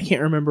most. I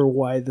can't remember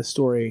why the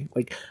story,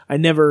 like, I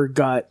never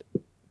got,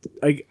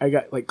 I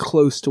got like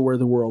close to where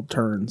the world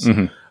turns.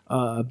 Mm-hmm.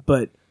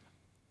 But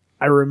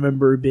I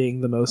remember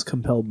being the most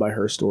compelled by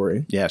her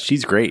story. Yeah,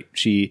 she's great.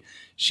 She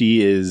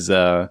is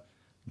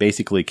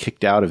basically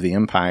kicked out of the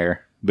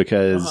Empire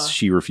because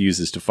she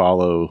refuses to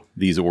follow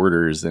these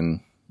orders.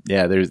 And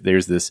yeah,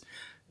 there's this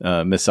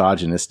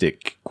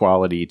misogynistic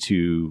quality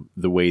to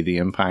the way the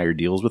Empire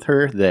deals with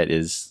her that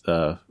is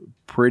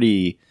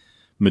pretty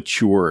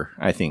mature,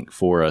 I think,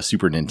 for a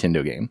Super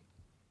Nintendo game.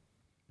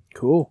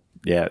 Cool.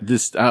 Yeah,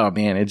 it's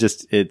the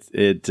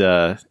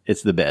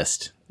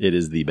best. It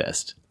is the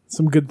best.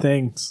 Some good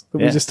things that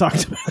we just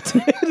talked about. So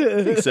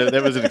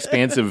that was an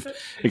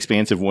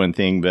expansive one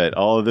thing, but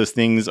all of those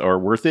things are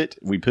worth it.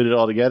 We put it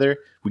all together,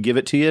 we give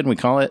it to you, and we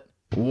call it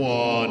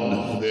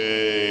One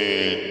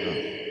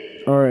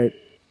Thing. All right.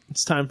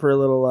 It's time for a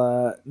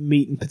little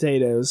meat and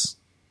potatoes.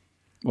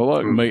 I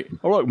like meat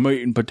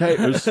and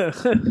potatoes. I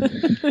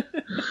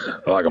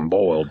like them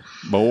boiled.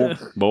 Boil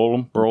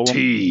them.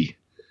 Tea.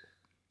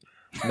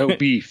 No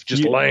beef,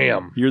 just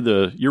lamb. You're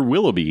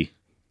Willoughby.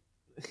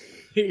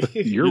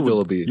 You're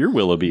Willoughby. You're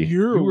Willoughby.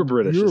 You were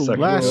British a second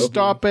Last ago.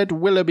 stop at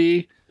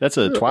Willoughby. That's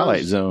a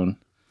Twilight Zone.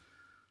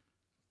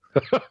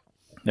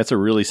 That's a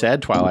really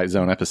sad Twilight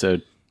Zone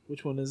episode.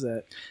 Which one is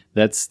that?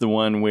 That's the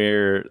one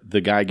where the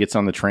guy gets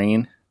on the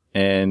train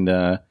and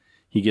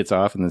he gets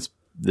off in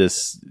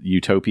this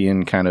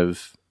utopian kind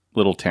of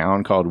little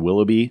town called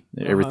Willoughby.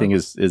 Everything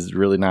is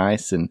really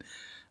nice, and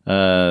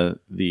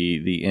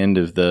the end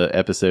of the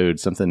episode,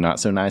 something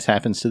not so nice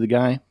happens to the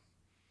guy,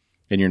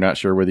 and you're not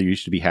sure whether you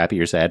should be happy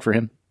or sad for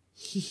him.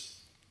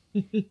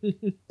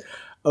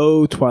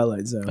 Oh,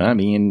 Twilight Zone. I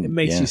mean, it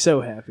makes you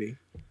so happy.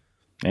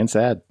 And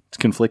sad. It's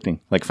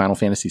conflicting, like Final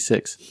Fantasy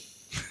VI.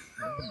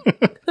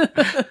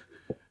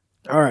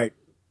 All right.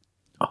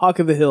 Hawk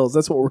of the Hills.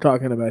 That's what we're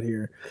talking about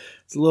here.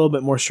 It's a little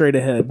bit more straight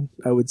ahead,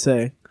 I would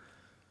say.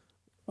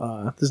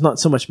 There's not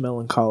so much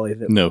melancholy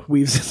that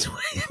weaves its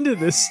way into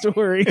this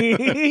story,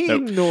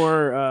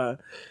 nor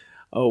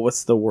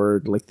what's the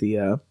word? Like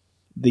the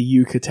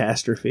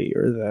eucatastrophe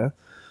or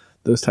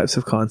those types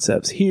of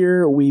concepts.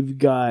 Here we've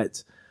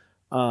got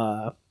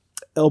El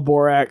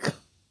Borak.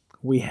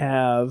 We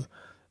have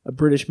a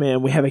British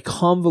man. We have a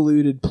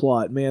convoluted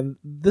plot. Man,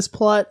 this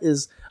plot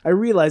is, I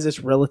realize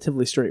it's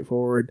relatively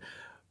straightforward,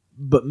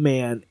 but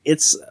man,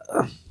 it's,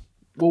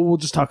 we'll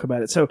just talk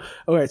about it. So,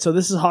 okay, so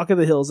this is Hawk of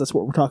the Hills. That's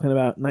what we're talking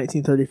about.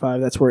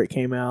 1935. That's where it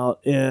came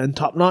out. And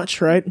Top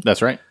Notch, right?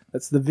 That's right.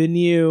 That's the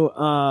venue.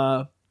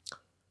 We're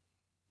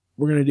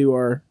going to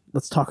do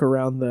let's talk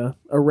around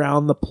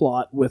the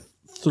plot with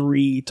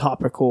 3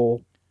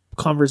 topical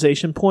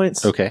conversation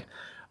points. Okay.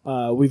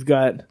 We've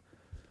got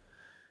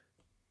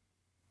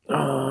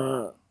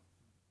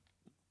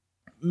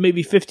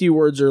maybe 50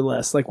 words or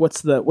less. Like,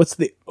 what's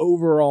the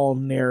overall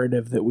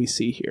narrative that we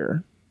see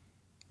here?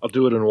 I'll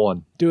do it in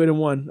one. Do it in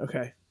one.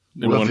 Okay.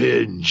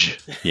 Revenge.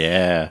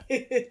 Yeah.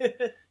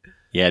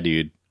 Yeah,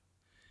 dude.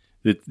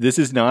 This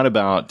is not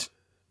about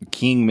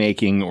king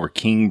making or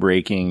king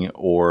breaking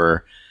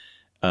or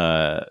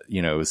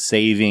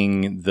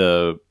saving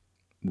the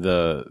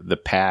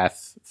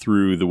path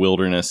through the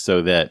wilderness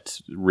so that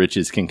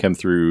riches can come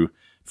through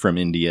from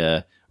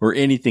India or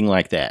anything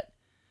like that.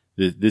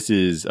 This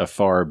is a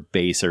far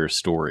baser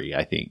story,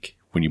 I think,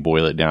 when you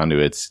boil it down to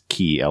its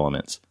key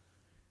elements.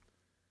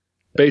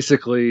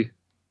 Basically,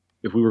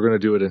 if we were going to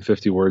do it in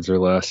 50 words or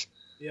less,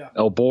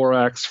 El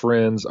Borak's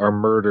friends are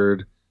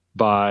murdered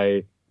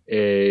by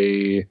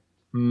a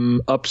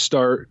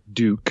upstart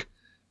duke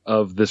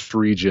of this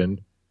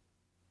region,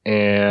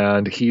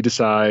 and he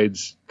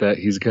decides that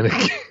he's going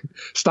to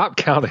stop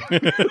counting.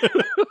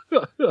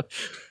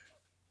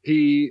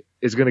 He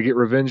is going to get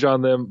revenge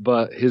on them,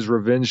 but his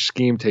revenge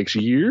scheme takes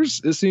years,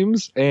 it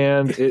seems,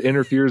 and it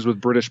interferes with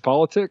British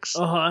politics.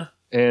 Uh-huh.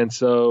 And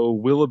so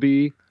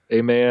Willoughby,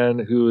 a man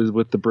who is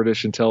with the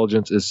British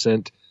intelligence, is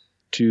sent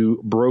to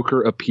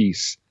broker a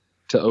peace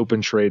to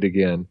open trade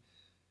again.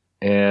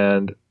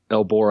 And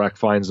El Borak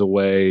finds a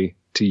way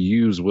to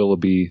use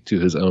Willoughby to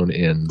his own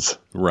ends.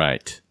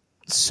 Right.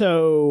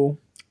 So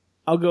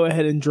I'll go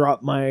ahead and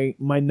drop my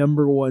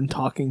number one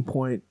talking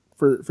point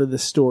for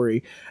this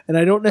story. And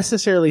I don't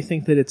necessarily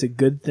think that it's a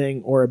good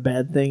thing or a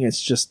bad thing.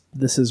 It's just,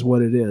 this is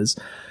what it is.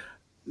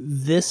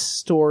 This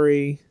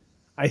story,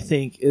 I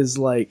think, is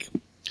like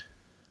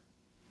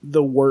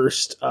the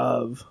worst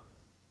of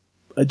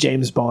a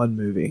James Bond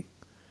movie,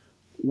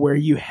 where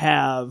you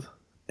have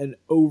an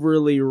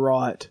overly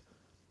wrought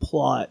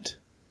plot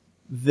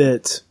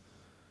that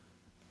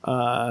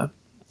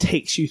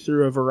takes you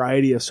through a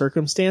variety of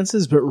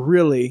circumstances, but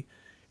really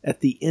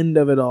at the end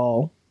of it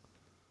all,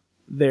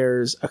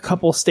 there's a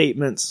couple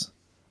statements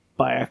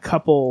by a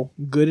couple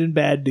good and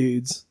bad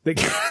dudes that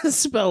kind of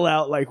spell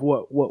out like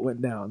what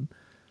went down.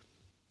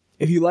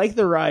 If you like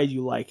the ride,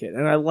 you like it.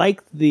 And I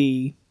like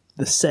the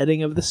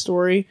setting of the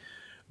story,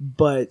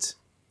 but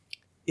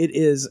it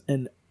is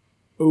an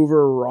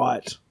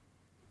overwrought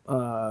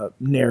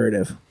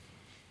narrative.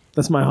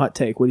 That's my hot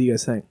take. What do you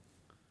guys think?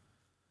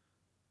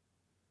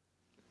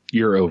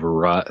 You're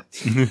overwrought.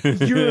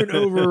 You're an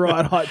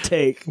overwrought hot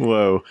take.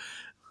 Whoa.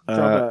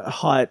 Drop a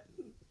hot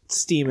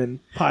steaming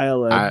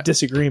pile of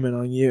disagreement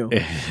on you.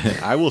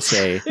 I will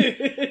say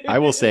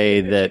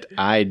that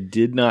I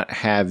did not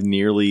have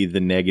nearly the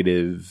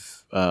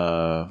negative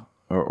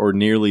or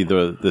nearly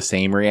the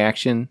same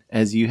reaction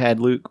as you had,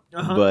 Luke.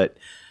 Uh-huh. But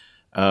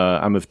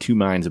I'm of two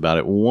minds about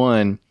it.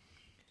 One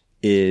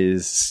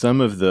is some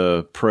of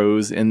the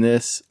pros in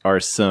this are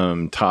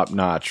some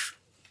top-notch,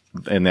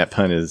 and that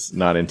pun is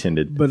not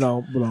intended. But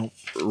no.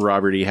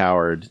 Robert E.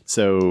 Howard.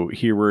 So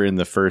here we're in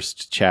the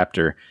first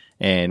chapter,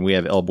 and we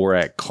have El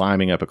Borak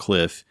climbing up a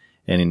cliff,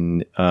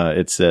 and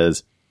it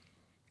says,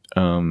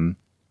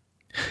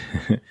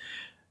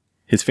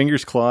 his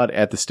fingers clawed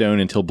at the stone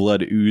until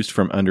blood oozed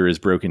from under his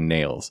broken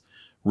nails.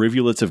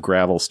 Rivulets of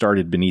gravel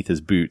started beneath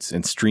his boots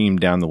and streamed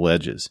down the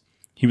ledges.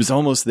 He was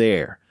almost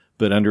there,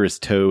 but under his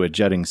toe a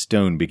jutting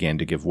stone began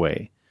to give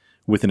way.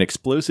 With an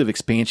explosive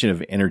expansion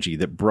of energy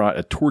that brought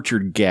a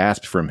tortured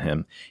gasp from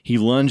him, he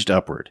lunged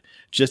upward,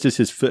 just as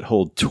his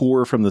foothold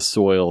tore from the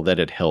soil that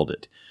had held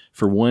it.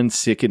 For one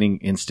sickening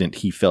instant,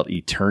 he felt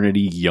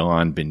eternity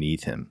yawn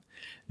beneath him.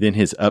 Then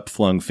his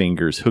upflung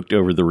fingers hooked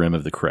over the rim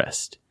of the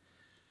crest.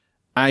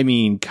 I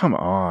mean, come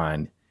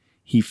on.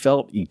 He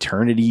felt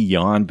eternity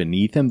yawn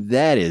beneath him?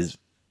 That is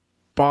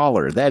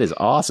baller. That is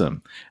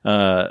awesome.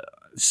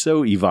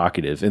 So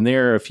evocative. And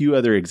there are a few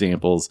other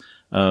examples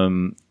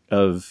of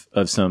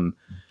some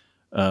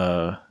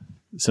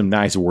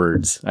nice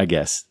words, I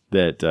guess,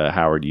 that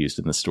Howard used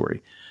in the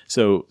story.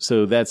 So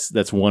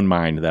that's one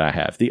mind that I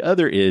have. The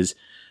other is,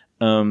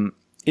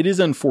 it is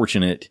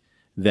unfortunate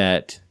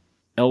that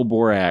El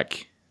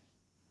Borak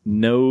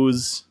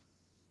knows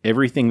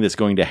everything that's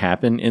going to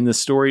happen in the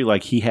story.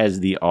 Like, he has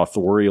the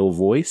authorial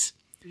voice.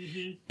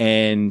 Mm-hmm.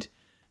 And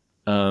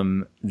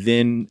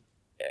then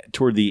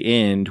toward the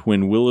end,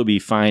 when Willoughby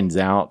finds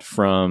out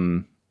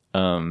from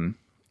the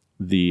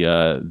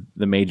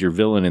major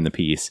villain in the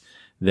piece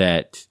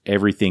that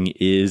everything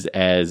is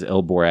as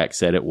El Borak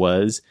said it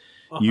was,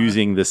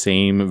 using the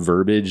same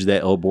verbiage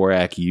that El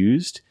Borak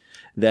used,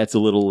 that's a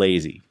little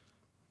lazy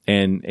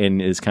and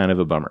is kind of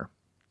a bummer.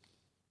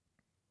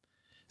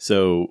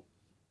 So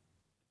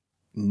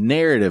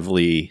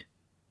narratively,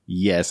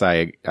 yes,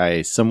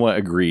 I somewhat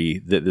agree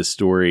that the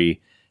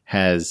story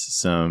has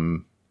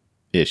some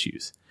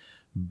issues,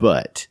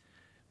 but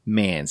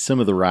man, some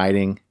of the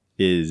writing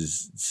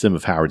is some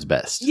of Howard's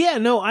best. Yeah,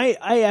 no,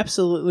 I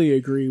absolutely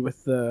agree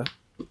with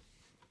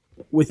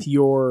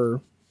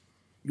your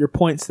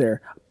points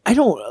there.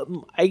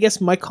 I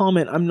guess my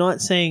comment, I'm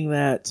not saying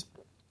that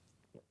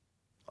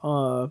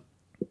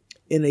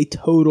in a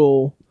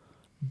total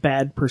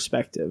bad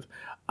perspective.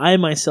 I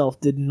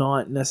myself did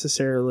not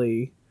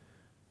necessarily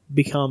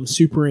become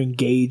super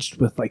engaged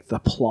with like the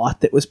plot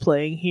that was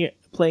playing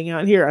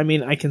out here. I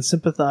mean, I can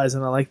sympathize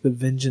and I like the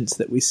vengeance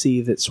that we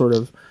see that sort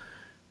of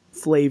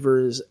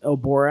flavors El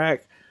Borak,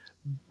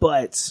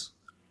 but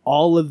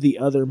all of the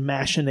other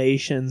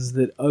machinations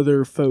that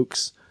other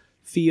folks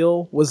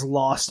feel was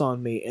lost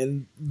on me.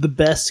 And the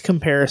best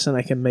comparison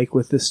I can make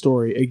with this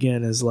story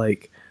again is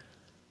like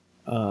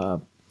a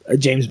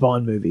James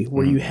Bond movie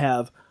where you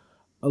have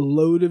a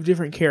load of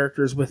different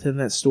characters within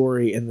that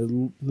story,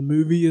 and the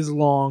movie is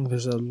long.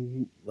 There's a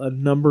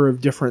number of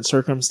different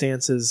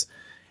circumstances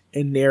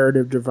and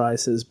narrative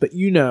devices, but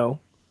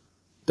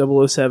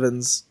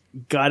 007's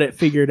got it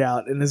figured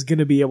out and is going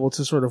to be able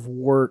to sort of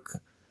work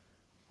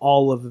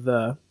all of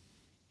the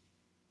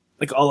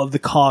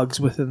cogs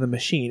within the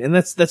machine, and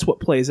that's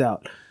what plays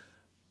out.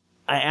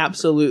 I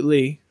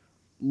absolutely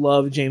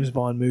love James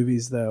Bond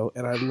movies though,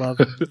 and I love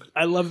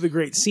the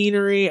great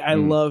scenery. I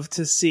love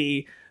to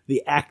see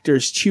the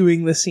actors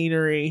chewing the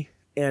scenery,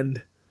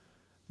 and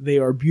they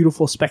are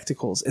beautiful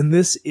spectacles. And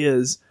this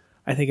is,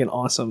 I think, an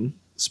awesome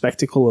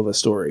spectacle of a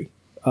story.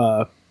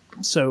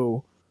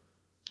 So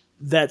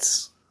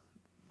that's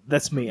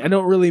me. I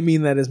don't really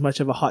mean that as much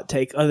of a hot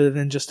take, other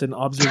than just an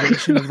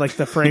observation of like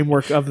the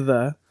framework of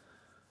the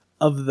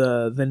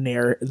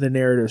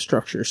narrative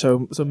structure.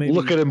 So maybe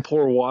look at him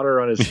pour water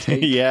on his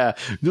take. Yeah.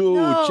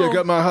 No, check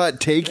out my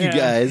hot take, you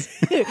guys.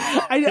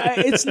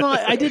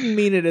 I didn't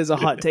mean it as a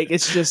hot take.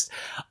 It's just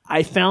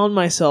I found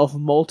myself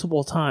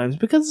multiple times,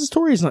 because the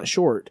story is not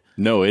short.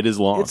 No, it is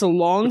long. It's a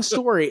long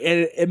story,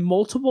 and at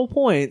multiple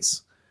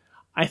points,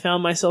 I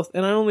found myself,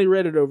 and I only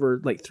read it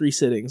over like 3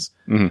 sittings.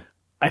 Mm-hmm.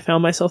 I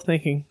found myself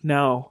thinking,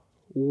 now,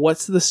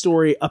 what's the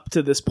story up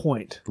to this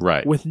point?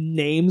 Right. With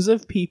names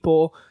of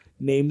people,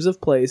 names of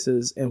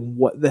places, and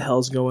what the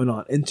hell's going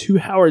on. And to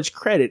Howard's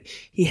credit,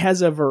 he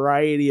has a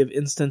variety of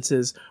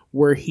instances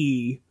where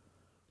he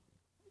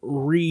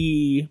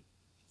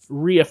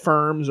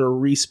reaffirms or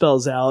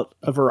respells out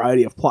a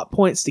variety of plot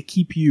points to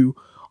keep you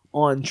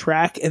on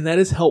track, and that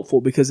is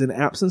helpful, because in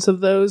absence of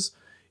those,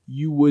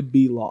 you would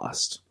be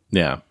lost.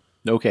 Yeah.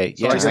 Okay.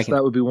 So I guess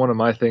that would be one of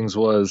my things.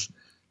 Was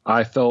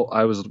I felt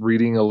I was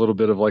reading a little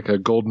bit of like a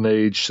Golden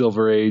Age,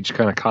 Silver Age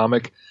kind of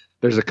comic.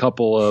 There's a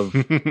couple of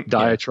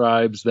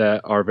diatribes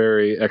that are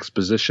very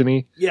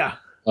exposition-y. Yeah.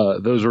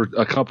 Those were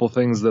a couple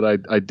things that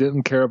I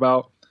didn't care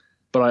about,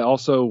 but I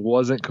also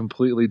wasn't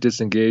completely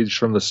disengaged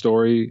from the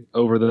story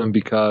over them,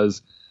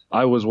 because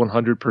I was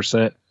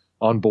 100%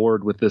 on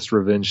board with this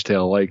revenge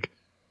tale. Like,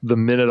 the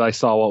minute I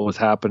saw what was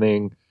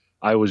happening,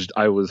 I was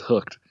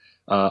hooked.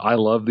 I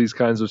love these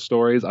kinds of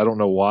stories. I don't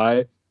know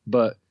why,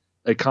 but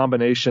a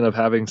combination of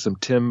having some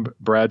Tim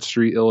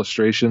Bradstreet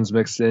illustrations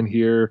mixed in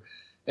here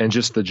and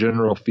just the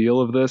general feel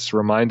of this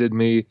reminded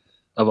me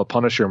of a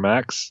Punisher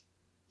Max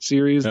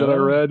series that I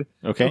read.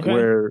 Okay.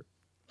 Where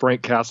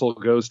Frank Castle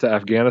goes to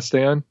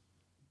Afghanistan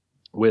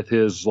with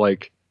his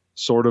like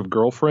sort of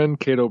girlfriend,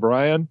 Kate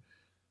O'Brien,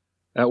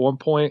 at one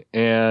point,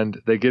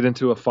 and they get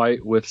into a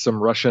fight with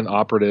some Russian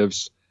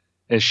operatives,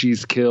 and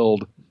she's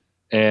killed,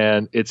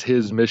 and it's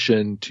his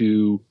mission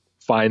to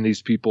find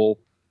these people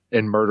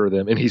and murder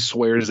them, and he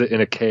swears it in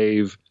a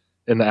cave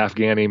in the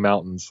Afghani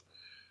mountains.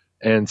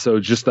 And so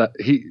just that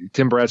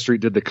Tim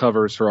Bradstreet did the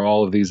covers for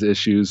all of these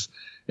issues,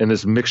 and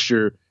this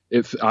mixture,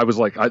 I was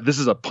like, this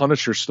is a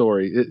Punisher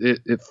story.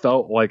 It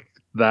felt like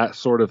that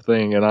sort of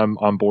thing, and I'm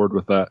on board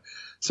with that.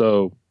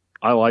 So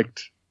I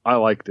liked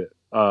it.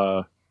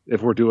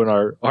 If we're doing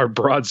our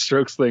broad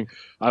strokes thing,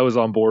 I was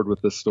on board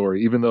with this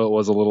story, even though it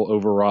was a little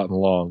overwrought and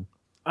long.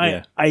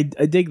 I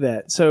dig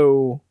that.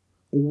 So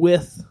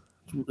with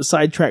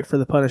sidetrack for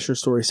the Punisher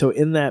story. So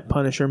in that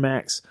Punisher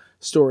Max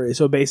story,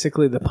 so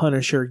basically the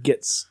Punisher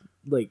gets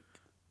like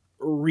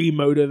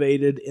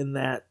remotivated in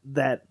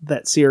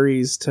that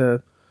series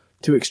to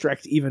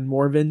extract even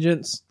more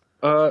vengeance.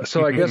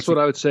 So I guess what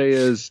I would say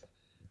is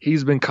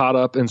he's been caught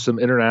up in some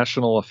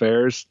international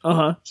affairs.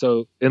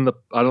 So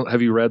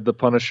have you read the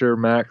Punisher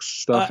Max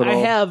stuff at all? I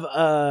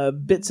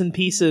have bits and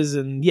pieces,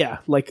 and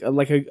like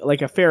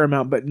a fair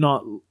amount, but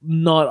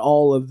not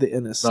all of the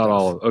Innis stuff. Not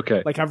all of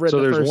okay. Like I've read.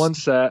 So there's first one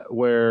set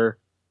where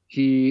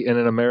he and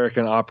an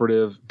American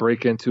operative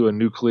break into a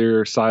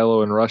nuclear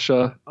silo in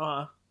Russia.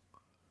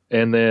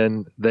 and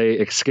then they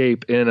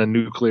escape in a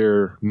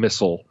nuclear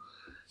missile.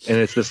 And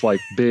it's this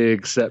like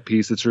big set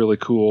piece. It's really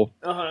cool.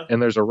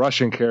 And there's a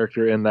Russian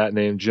character in that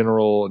named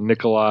General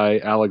Nikolai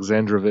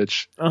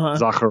Alexandrovich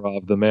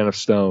Zakharov, the Man of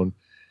Stone.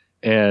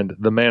 And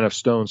the Man of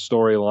Stone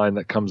storyline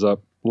that comes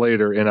up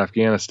later in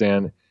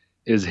Afghanistan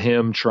is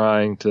him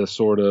trying to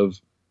sort of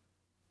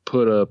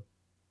put a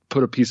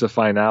piece of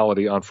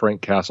finality on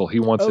Frank Castle. He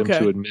wants him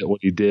to admit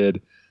what he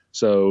did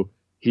so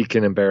he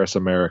can embarrass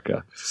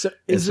America. So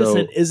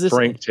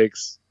Frank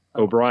takes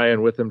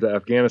O'Brien with him to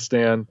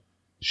Afghanistan.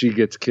 She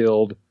gets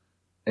killed,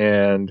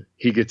 and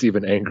he gets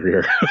even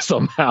angrier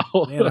somehow.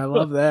 Man, I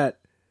love that.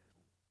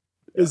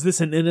 Is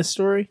this an Ennis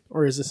story,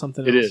 or is this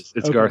something else? It is.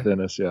 It's Garth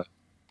Ennis, yeah.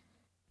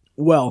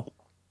 Well,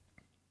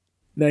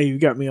 now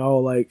you've got me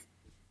all like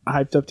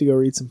hyped up to go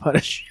read some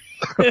Punisher.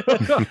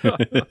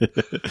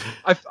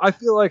 I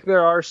feel like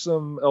there are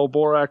some El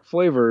Borak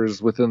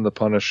flavors within the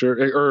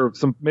Punisher, or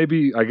some,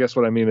 maybe, I guess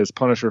what I mean is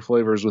Punisher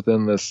flavors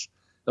within this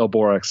El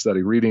Borak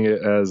study. Reading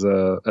it as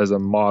a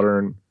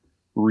modern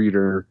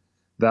reader,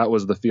 that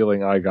was the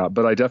feeling I got.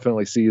 But I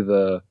definitely see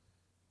the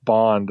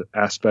Bond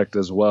aspect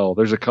as well.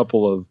 There's a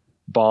couple of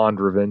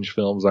Bond revenge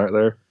films, aren't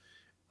there?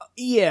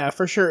 Yeah,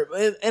 for sure.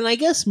 And I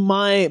guess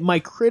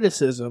my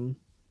criticism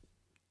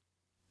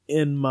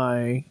in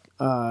my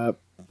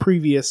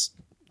previous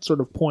sort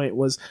of point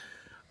was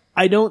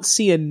I don't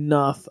see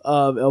enough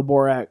of El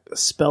Borak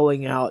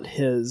spelling out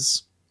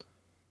his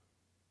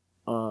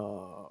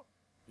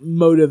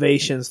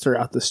motivations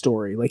throughout the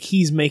story. Like,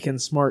 he's making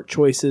smart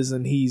choices,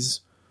 and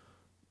he's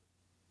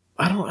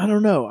I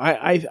don't know.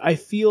 I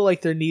feel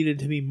like there needed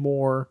to be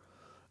more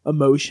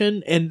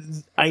emotion,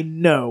 and I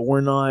know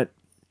we're not.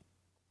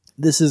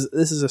 This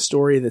is a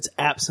story that's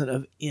absent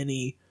of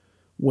any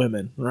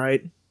women,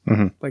 right?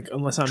 Mm-hmm. Like,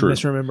 unless I'm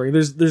misremembering,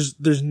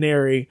 there's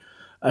nary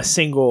a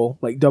single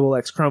like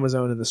XX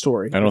chromosome in the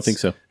story. I don't think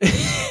so.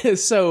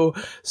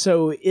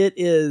 so it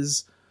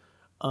is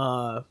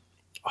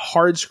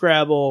hard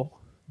scrabble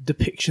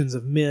depictions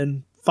of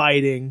men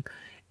fighting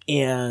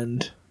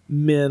and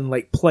men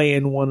like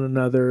playing one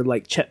another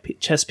like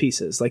chess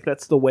pieces. Like,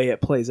 that's the way it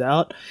plays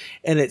out,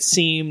 and it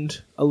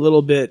seemed a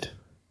little bit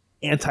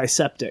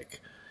antiseptic,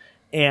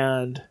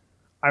 and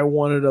I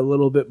wanted a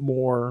little bit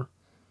more,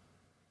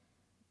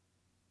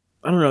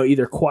 I don't know,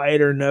 either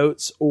quieter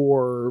notes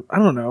or, I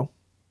don't know,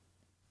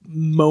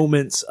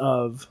 moments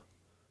of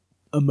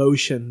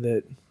emotion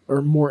that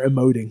are more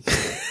emoting.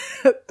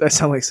 That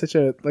sound like such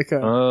a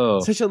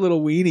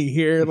little weenie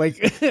here.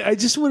 Like, I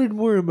just wanted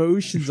more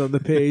emotions on the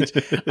page.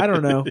 I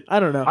don't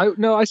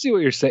know. I see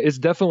what you're saying. It's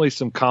definitely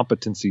some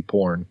competency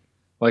porn,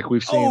 like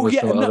we've seen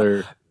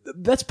other.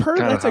 That's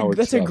perfect.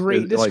 That's a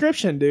great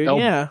description, dude.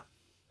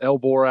 El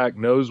Borak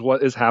knows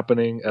what is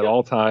happening at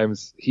all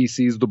times. He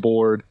sees the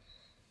board,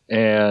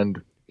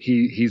 and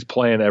he's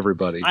playing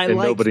everybody, and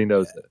nobody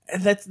knows it.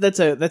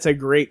 That's a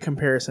great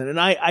comparison, and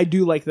I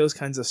do like those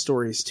kinds of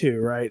stories too,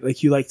 right?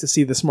 Like, you like to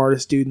see the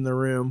smartest dude in the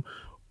room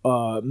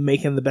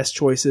making the best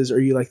choices, or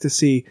you like to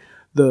see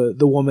the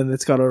woman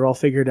that's got it all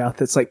figured out,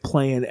 that's like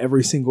playing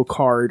every single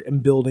card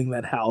and building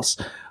that house.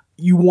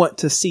 You want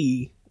to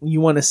see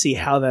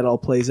how that all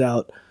plays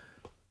out.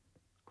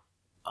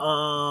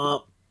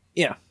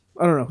 Yeah.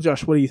 I don't know.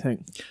 Josh, what do you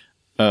think?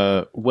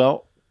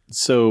 Well,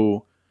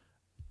 so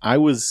I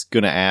was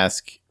going to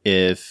ask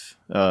if,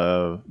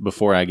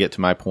 before I get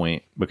to my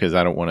point, because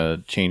I don't want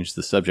to change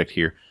the subject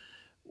here,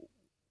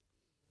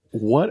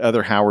 what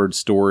other Howard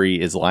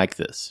story is like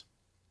this?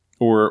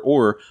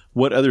 Or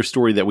what other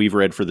story that we've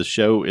read for the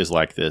show is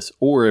like this?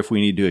 Or if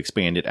we need to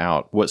expand it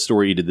out, what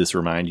story did this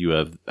remind you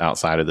of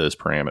outside of those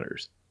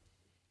parameters?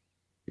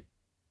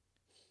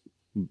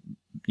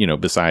 You know,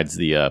 besides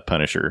the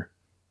Punisher.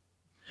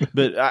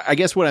 But I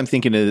guess what I'm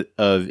thinking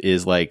of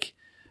is like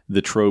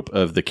the trope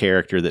of the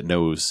character that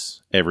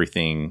knows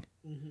everything,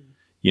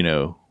 you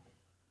know,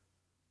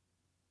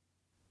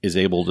 is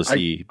able to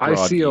see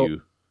broad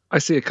view. I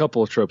see a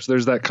couple of tropes.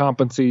 There's that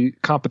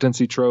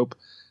competency trope.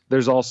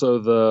 There's also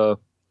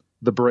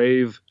the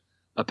brave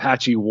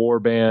Apache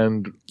war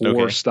band,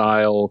 war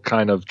style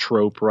kind of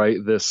trope, right?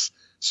 This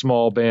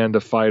small band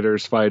of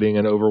fighters fighting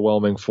an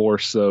overwhelming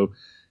force. So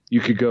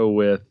you could go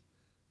with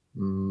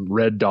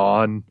Red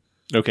Dawn.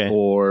 Okay.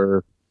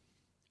 Or,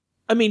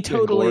 I mean,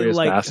 totally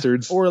like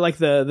Bastards. Or like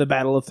the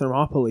Battle of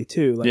Thermopylae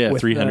too. Like, yeah,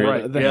 with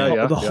 300.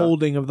 The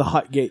holding of the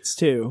hot gates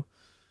too.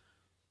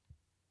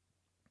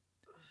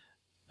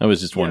 I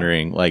was just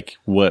wondering, like,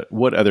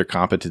 what other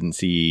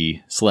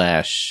competency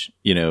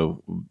 / you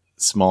know,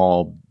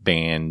 small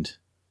band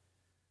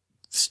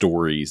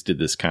stories did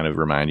this kind of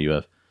remind you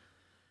of?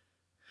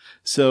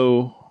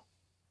 So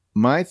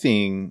my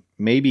thing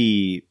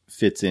maybe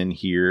fits in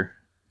here,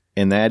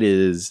 and that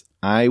is,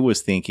 I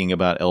was thinking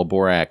about El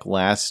Borak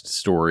last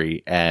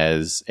story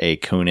as a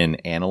Conan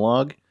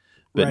analog,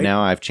 but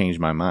now I've changed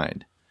my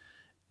mind.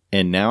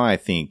 And now I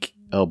think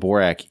El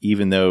Borak,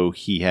 even though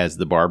he has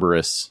the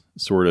barbarous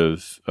sort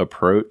of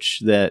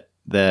approach that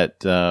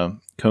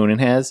Conan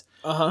has,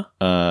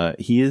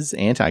 he is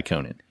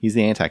anti-Conan. He's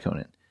the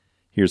anti-Conan.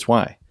 Here's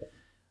why.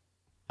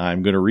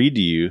 I'm going to read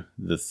to you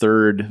the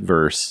third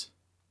verse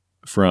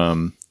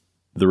from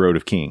The Road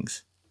of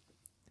Kings.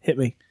 Hit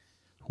me.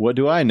 What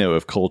do I know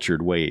of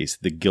cultured ways,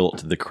 the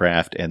guilt, the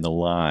craft, and the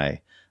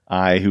lie?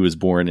 I who was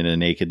born in a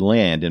naked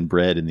land and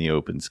bred in the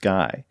open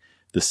sky.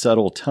 The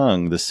subtle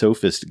tongue, the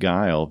sophist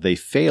guile, they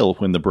fail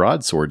when the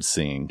broadswords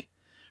sing.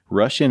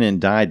 Russian and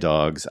die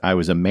dogs, I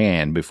was a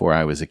man before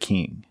I was a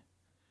king.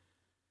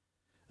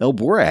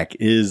 Borak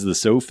is the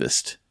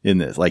sophist in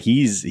this. Like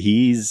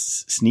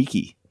he's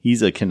sneaky.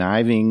 He's a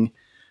conniving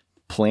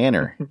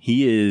planner.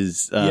 He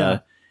is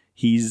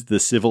he's the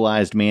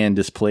civilized man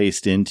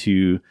displaced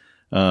into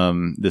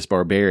this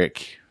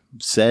barbaric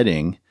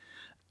setting.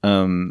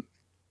 And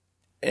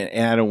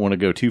I don't want to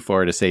go too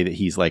far to say that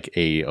he's like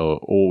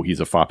he's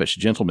a foppish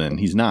gentleman.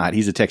 He's not.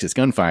 He's a Texas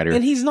gunfighter.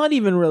 And he's not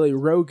even really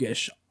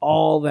roguish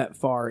all that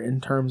far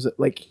in terms of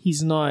like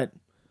he's not.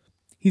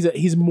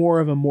 He's more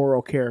of a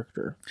moral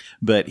character.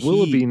 But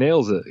Willoughby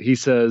nails it. He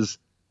says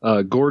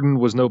Gordon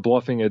was no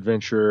bluffing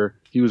adventurer.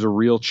 He was a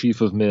real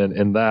chief of men,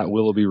 and that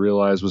Willoughby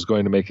realized was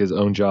going to make his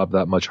own job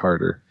that much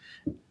harder.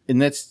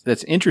 And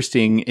that's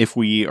interesting if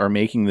we are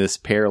making this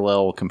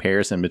parallel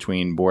comparison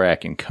between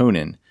Borak and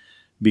Conan,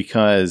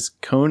 because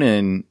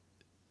Conan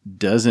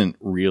doesn't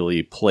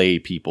really play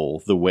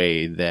people the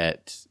way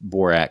that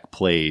Borak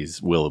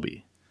plays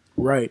Willoughby.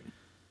 Right.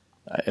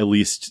 At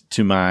least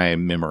to my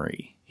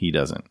memory, he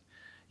doesn't.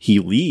 He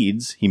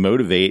leads, he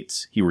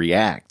motivates, he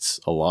reacts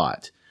a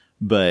lot,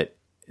 but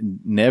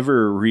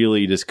never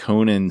really does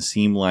Conan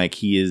seem like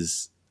he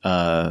is he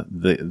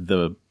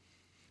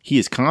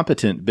is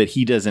competent, but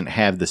he doesn't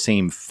have the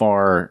same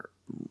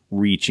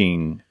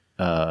far-reaching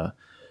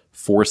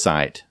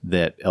foresight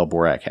that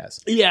Borak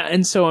has. Yeah,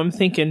 and so I'm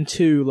thinking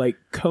too, like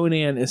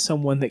Conan is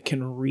someone that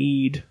can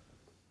read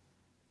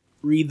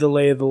the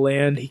lay of the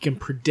land. He can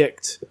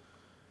predict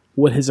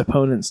what his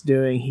opponent's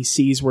doing. He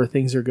sees where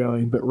things are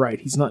going, but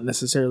he's not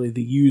necessarily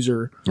the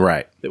user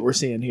right that we're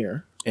seeing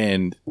here.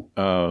 And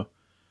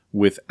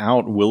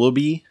without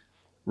Willoughby,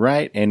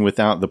 right, and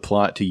without the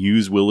plot to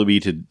use Willoughby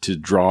to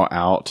draw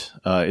out,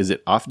 is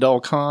it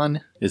Afdal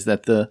Khan? Is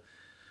that the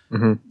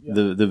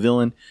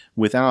villain?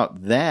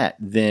 Without that,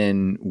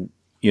 then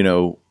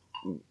it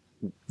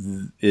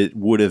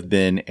would have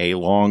been a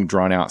long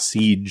drawn out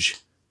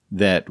siege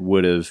that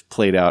would have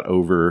played out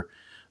over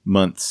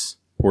months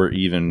or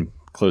even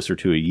closer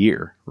to a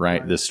year,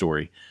 right? This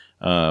story,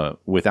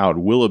 without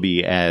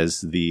Willoughby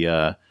as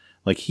the,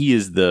 he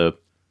is the,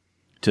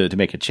 to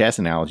make a chess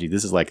analogy,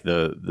 this is like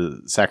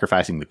the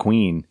sacrificing the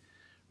queen,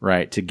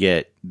 right? To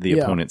get the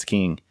opponent's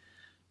king.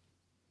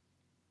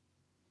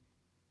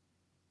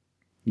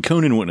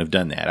 Conan wouldn't have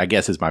done that, I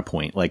guess is my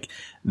point. Like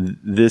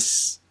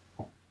this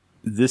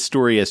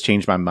story has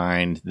changed my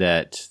mind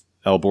that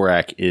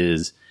Borak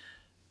is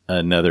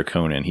another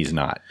Conan. He's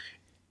not.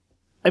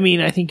 I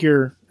mean, I think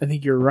you're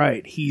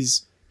right. He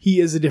is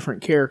a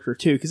different character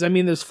too, because I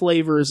mean, there's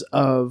flavors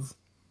of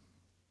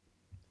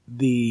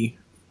the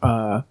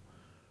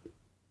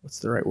what's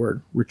the right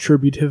word?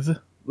 Retributive,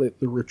 like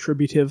the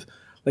retributive.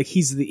 Like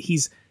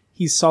he's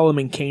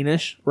Solomon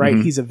Kane-ish, right?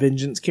 Mm-hmm. He's a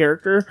vengeance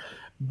character,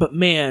 but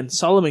man,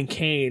 Solomon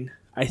Kane,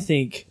 I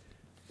think,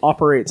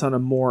 operates on a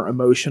more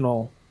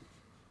emotional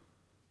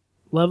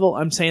level.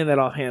 I'm saying that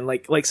offhand.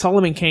 Like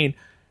Solomon Kane,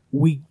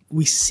 we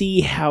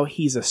see how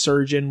he's a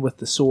surgeon with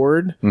the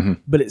sword,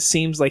 but it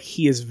seems like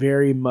he is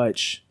very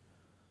much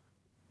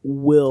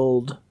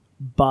willed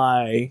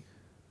by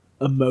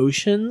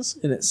emotions,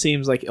 and it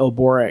seems like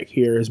Borak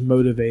here is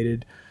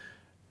motivated.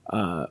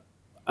 I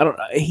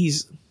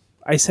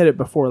said it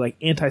before, like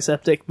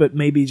antiseptic, but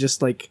maybe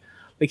just like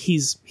he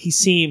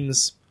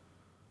seems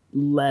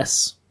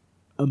less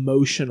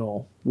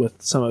emotional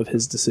with some of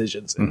his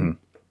decisions. And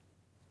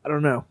I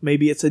don't know.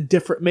 Maybe it's I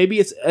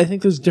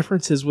think there's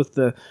differences with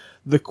the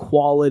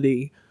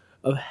quality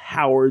of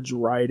Howard's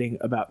writing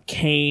about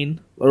Kane,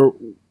 or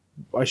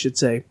I should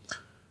say,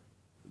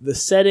 the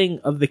setting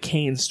of the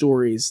Kane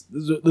stories.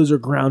 Those are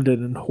grounded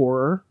in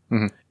horror,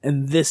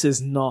 and this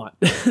is not.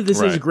 This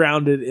is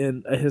grounded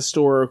in a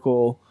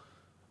historical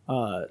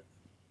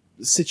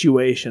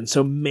situation.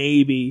 So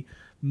maybe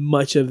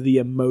much of the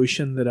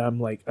emotion that I'm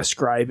like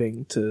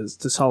ascribing to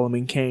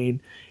Solomon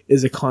Kane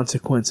is a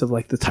consequence of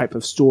like the type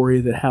of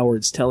story that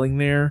Howard's telling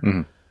there.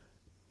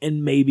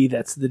 And maybe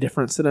that's the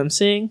difference that I'm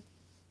seeing.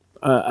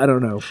 I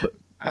don't know. But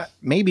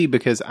maybe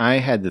because I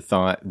had the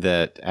thought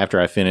that after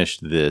I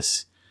finished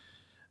this,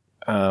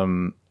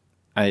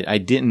 I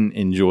didn't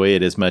enjoy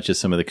it as much as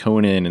some of the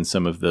Conan and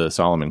some of the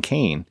Solomon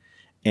Kane.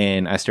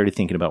 And I started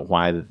thinking about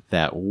why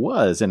that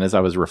was. And as I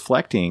was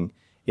reflecting,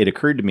 it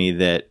occurred to me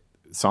that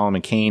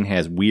Solomon Kane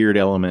has weird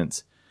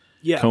elements.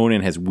 Yeah.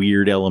 Conan has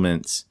weird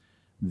elements.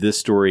 This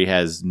story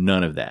has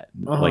none of that.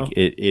 Like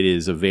it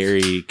is a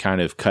very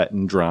kind of cut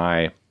and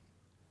dry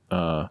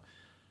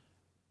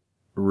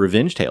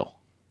revenge tale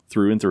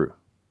through and through.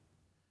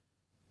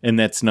 And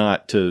that's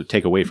not to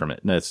take away from it.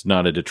 That's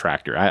not a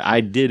detractor.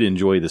 I did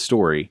enjoy the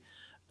story.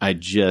 I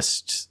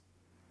just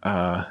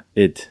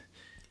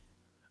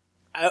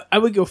I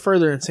would go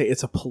further and say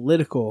it's a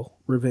political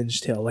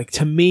revenge tale. Like,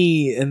 to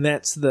me, and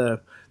that's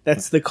the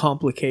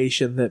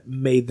complication that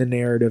made the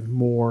narrative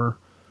more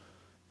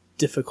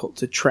difficult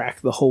to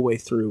track the whole way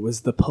through,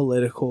 was the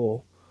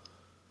political,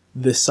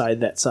 this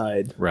side, that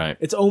side. Right.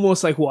 It's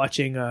almost like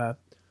watching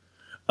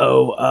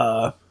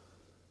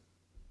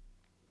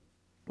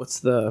what's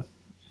the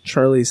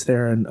Charlize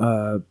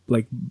Theron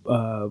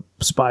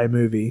spy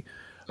movie?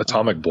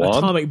 Atomic Blonde?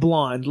 Atomic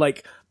Blonde.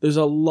 Like, there's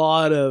a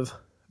lot of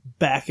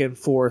back and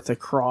forth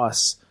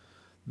across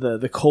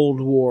the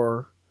Cold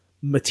War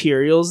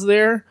materials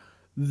there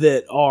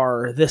that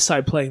are this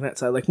side playing that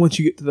side. Like, once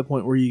you get to the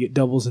point where you get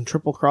doubles and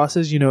triple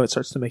crosses, it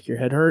starts to make your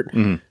head hurt.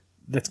 Mm-hmm.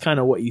 That's kind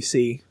of what you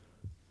see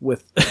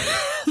with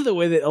the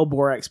way that El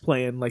Borak's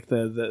playing, like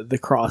the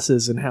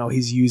crosses and how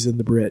he's using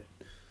the Brit.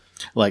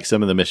 Like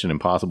some of the Mission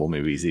Impossible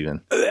movies,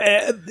 even.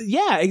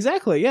 Yeah,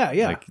 exactly.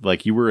 Yeah.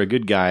 Like you were a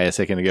good guy a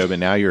second ago, but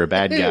now you're a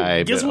bad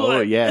guy. Guess but, what?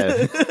 Oh,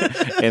 yeah.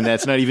 And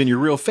that's not even your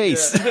real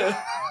face.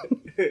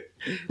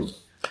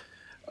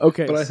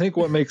 Okay. But I think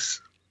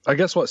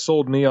what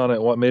sold me on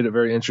it, what made it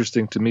very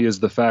interesting to me, is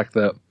the fact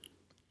that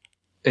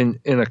in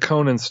a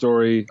Conan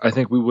story, I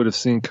think we would have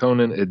seen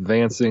Conan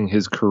advancing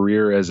his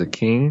career as a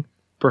king,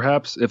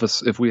 perhaps,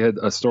 if we had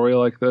a story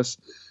like this.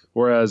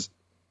 Whereas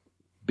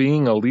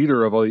being a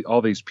leader of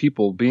all these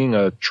people, being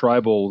a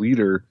tribal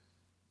leader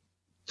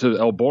to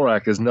El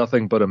Borak is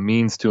nothing but a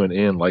means to an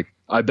end. Like,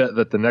 I bet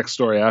that the next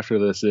story after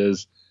this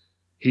is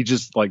he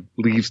just like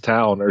leaves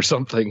town or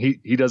something.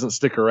 He doesn't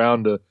stick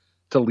around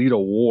to lead a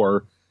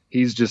war.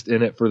 He's just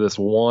in it for this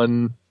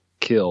one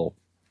kill,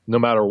 no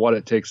matter what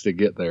it takes to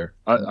get there.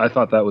 I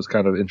thought that was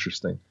kind of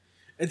interesting.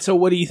 And so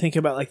what do you think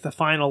about like the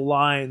final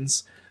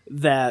lines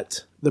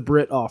that the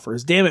Brit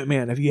offers? Damn it,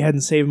 man, if you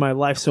hadn't saved my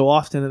life so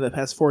often in the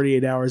past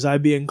 48 hours,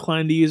 I'd be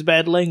inclined to use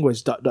bad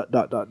language, ...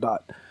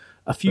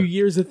 A few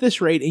years at this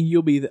rate and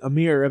you'll be the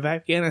Emir of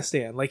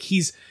Afghanistan. Like,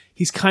 he's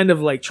kind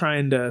of like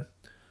trying to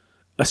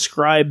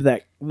ascribe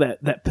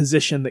that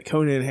position that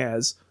Conan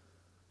has.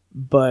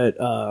 But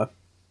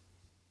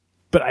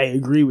I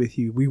agree with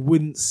you. We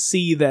wouldn't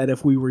see that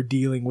if we were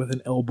dealing with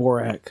an El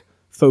Borak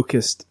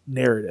focused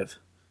narrative.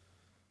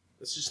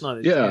 It's just not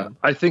his jam.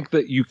 I think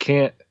that you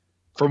can't,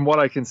 from what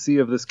I can see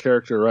of this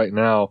character right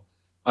now,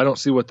 I don't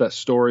see what that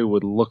story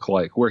would look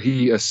like where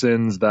he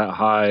ascends that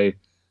high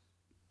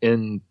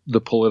in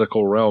the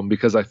political realm,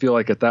 because I feel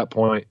like at that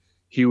point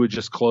he would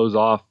just close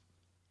off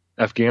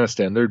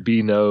Afghanistan. There'd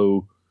be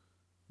no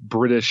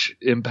British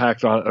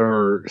impact on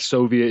or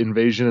Soviet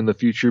invasion in the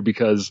future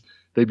because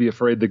they'd be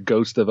afraid the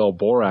ghost of El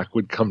Borak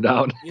would come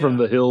down from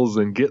the hills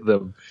and get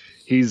them.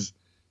 He's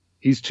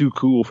too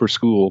cool for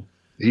school.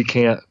 He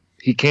can't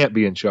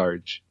be in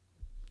charge.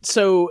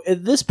 So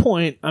at this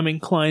point, I'm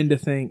inclined to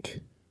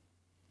think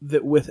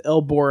that with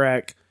El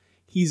Borak,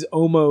 he's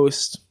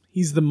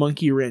the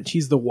monkey wrench.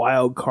 He's the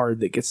wild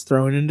card that gets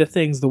thrown into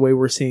things the way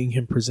we're seeing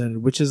him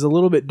presented, which is a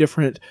little bit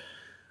different.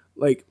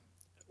 Like,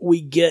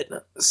 we get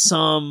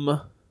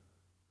some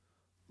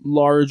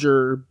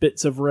larger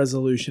bits of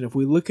resolution. If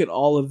we look at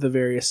all of the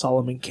various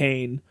Solomon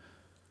Kane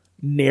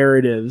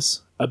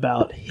narratives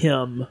about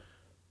him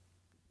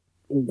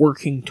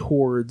working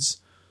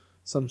towards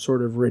some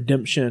sort of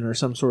redemption or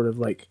some sort of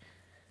like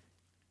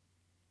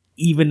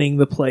evening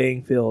the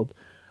playing field,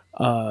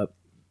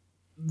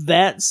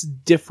 that's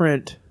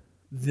different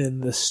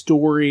than the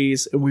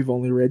stories, and we've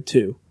only read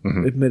two,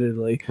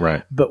 admittedly.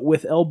 Right. But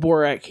with El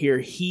Borak here,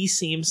 he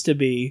seems to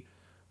be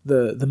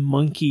the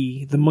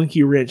monkey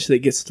wrench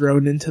that gets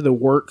thrown into the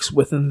works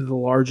within the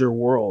larger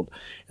world.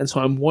 And so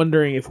I'm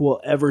wondering if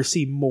we'll ever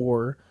see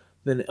more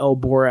than El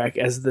Borak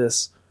as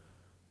this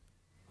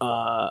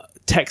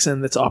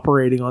Texan that's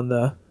operating on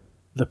the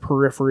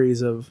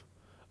peripheries of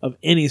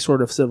any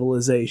sort of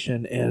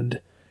civilization and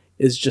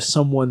is just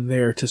someone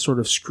there to sort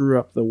of screw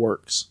up the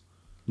works.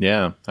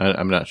 Yeah,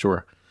 I'm not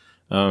sure.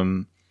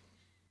 Howard,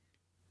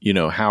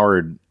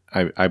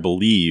 I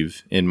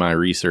believe in my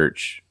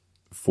research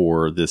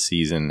for this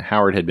season,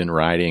 Howard had been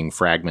writing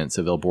fragments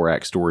of El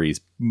Borak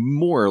stories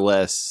more or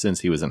less since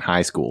he was in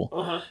high school.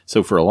 Uh-huh.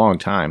 So for a long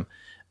time.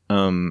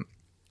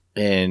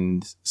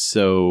 And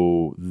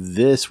so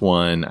this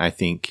one, I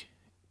think,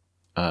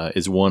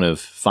 is one of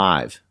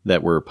 5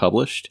 that were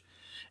published.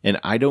 And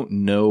I don't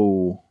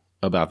know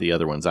about the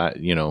other ones.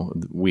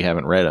 We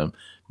haven't read them,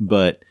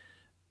 but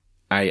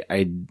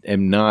I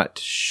am not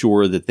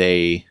sure that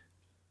they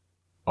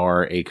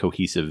are a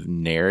cohesive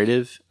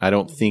narrative. I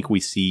don't think we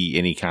see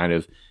any kind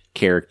of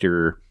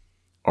character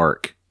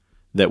arc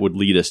that would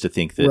lead us to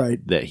think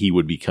that he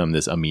would become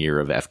this Emir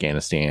of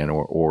Afghanistan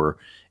or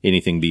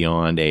anything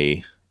beyond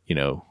a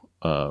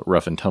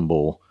rough and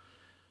tumble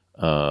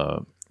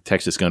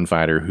Texas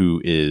gunfighter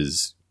who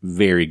is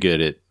very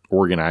good at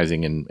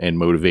organizing and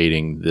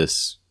motivating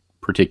this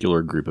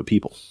particular group of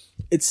people.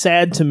 It's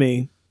sad to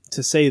me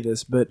to say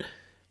this, but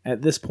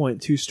at this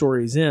point, 2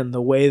 stories in,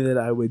 the way that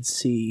I would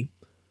see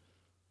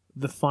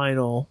the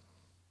final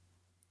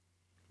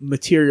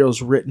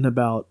materials written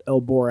about El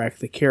Borak,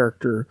 the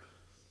character,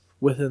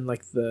 within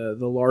like the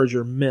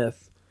larger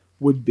myth,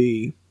 would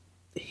be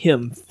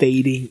him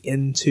fading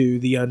into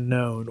the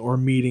unknown or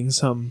meeting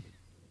some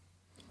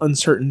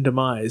uncertain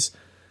demise,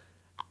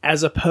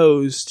 as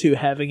opposed to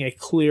having a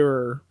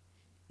clearer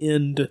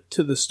end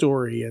to the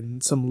story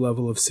and some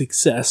level of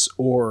success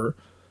or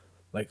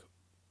like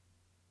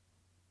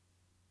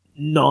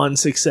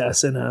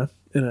non-success in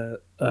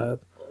a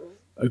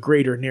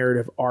greater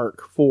narrative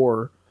arc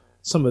for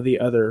some of the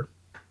other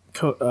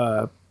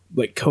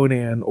like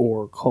Conan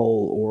or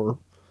Cole or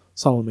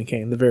Solomon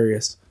Kane, the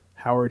various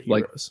Howard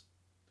heroes.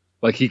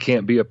 Like he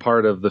can't be a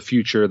part of the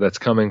future that's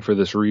coming for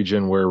this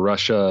region where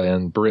Russia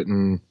and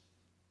Britain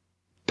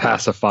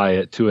pacify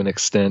it to an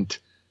extent,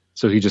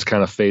 so he just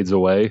kind of fades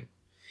away.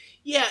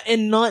 Yeah,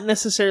 and not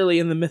necessarily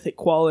in the mythic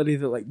quality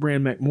that like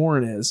Bran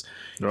McMorrin is.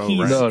 No.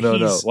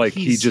 Like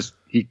he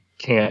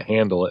can't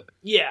handle it.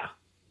 Yeah.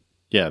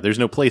 Yeah, there's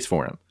no place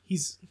for him.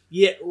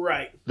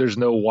 Right. There's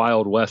no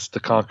Wild West to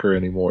conquer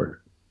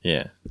anymore.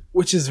 Yeah.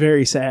 Which is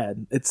very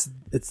sad. It's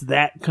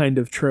that kind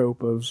of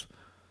trope of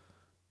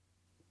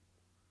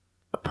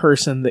a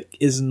person that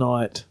is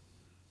not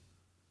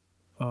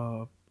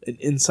an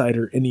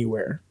insider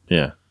anywhere.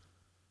 Yeah.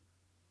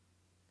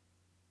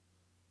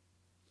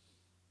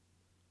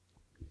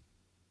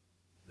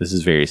 This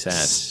is very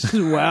sad.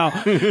 Wow.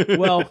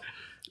 Well,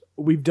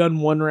 we've done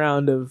one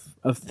round of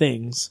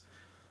things.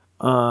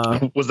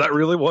 Was that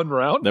really one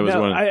round? That was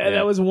one.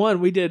 That was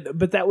one we did,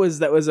 but that was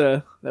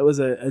a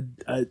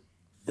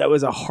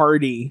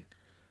hearty,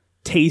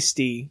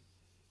 tasty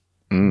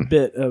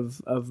bit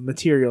of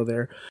material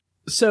there.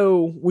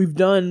 So we've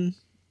done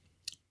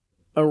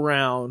a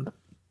round.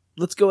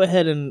 Let's go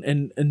ahead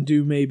and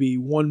do maybe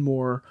one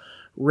more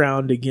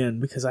round again,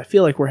 because I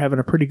feel like we're having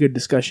a pretty good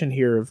discussion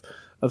here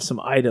of some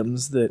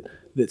items that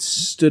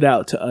stood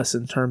out to us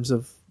in terms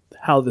of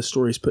how the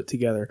story's put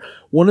together.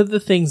 One of the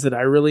things that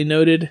I really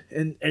noted,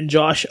 and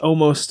Josh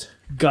almost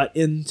got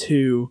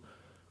into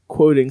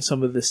quoting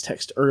some of this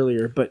text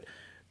earlier, but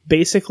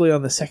basically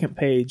on the second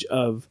page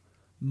of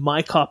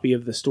my copy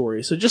of the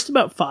story, so just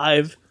about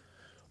 5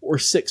 or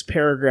 6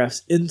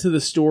 paragraphs into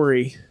the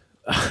story,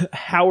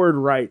 Howard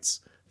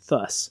writes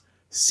thus: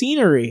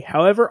 "Scenery,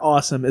 however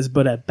awesome, is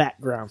but a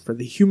background for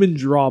the human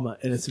drama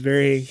in its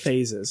varying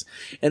phases."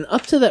 And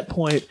up to that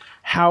point,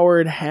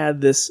 Howard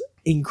had this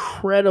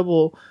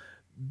incredible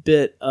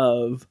bit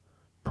of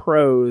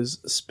prose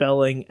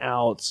spelling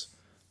out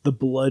the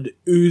blood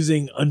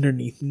oozing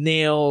underneath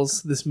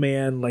nails, this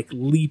man like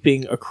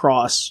leaping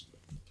across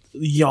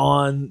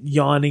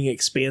yawning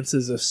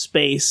expanses of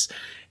space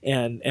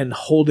and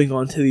holding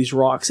onto these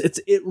rocks.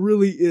 It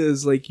really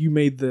is like, you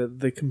made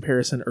the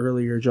comparison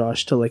earlier,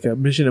 Josh, to like a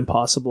Mission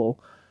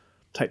Impossible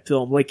type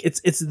film. Like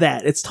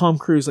it's Tom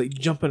Cruise like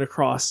jumping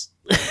across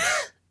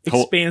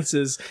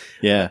expanses,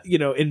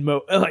 in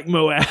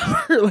Moab,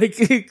 or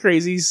like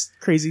crazy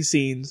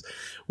scenes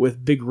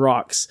with big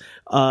rocks.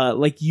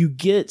 Like you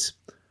get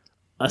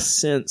a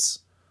sense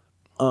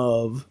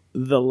of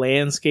the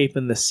landscape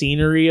and the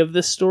scenery of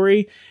this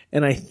story,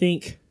 and I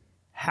think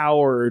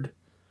Howard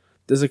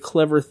does a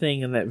clever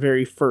thing in that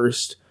very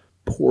first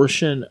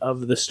portion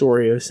of the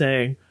story of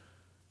saying,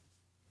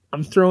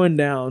 I'm throwing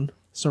down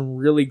some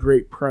really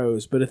great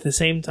prose, but at the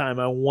same time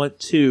I want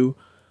to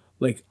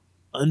like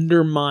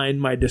undermine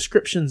my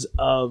descriptions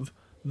of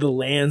the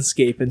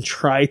landscape and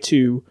try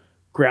to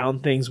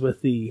ground things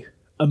with the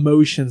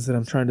emotions that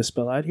I'm trying to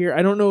spell out here.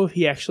 I don't know if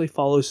he actually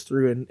follows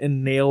through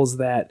and nails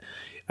that.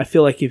 I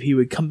feel like if he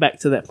would come back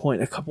to that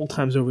point a couple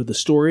times over the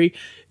story,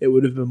 it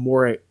would have been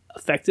more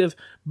effective.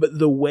 But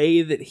the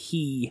way that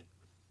he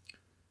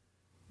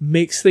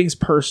makes things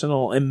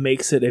personal and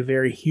makes it a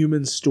very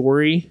human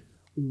story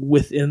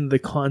within the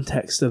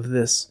context of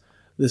this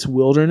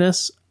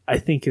wilderness, I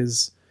think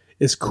is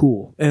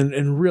cool.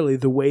 And really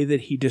the way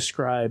that he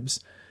describes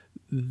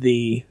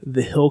the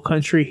hill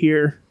country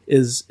here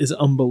is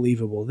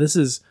unbelievable. This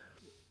is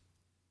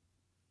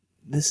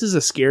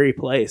a scary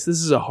place.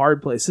 This is a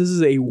hard place. This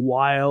is a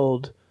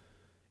wild,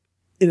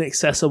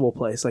 inaccessible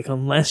place. Like,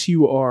 unless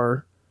you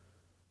are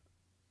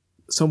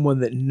someone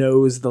that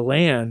knows the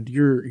land,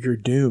 you're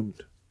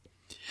doomed.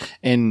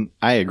 And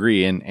I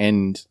agree.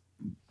 And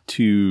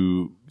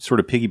to sort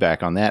of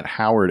piggyback on that,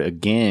 Howard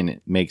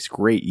again makes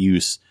great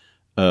use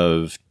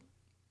of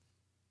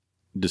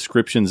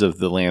descriptions of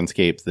the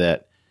landscape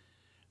that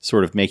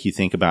sort of make you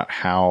think about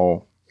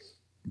how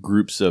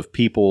groups of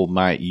people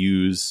might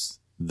use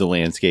the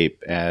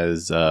landscape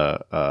as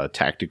a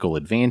tactical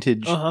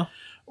advantage,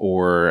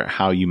 or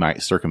how you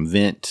might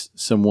circumvent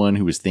someone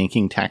who is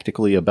thinking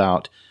tactically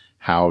about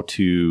how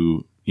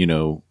to,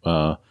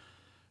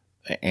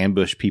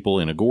 ambush people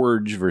in a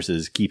gorge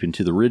versus keeping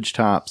to the ridge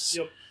tops.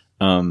 Yep.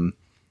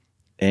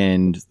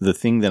 And the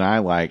thing that I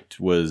liked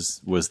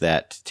was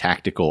that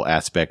tactical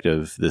aspect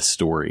of this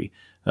story,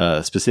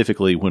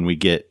 specifically when we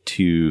get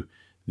to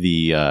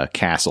the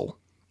castle.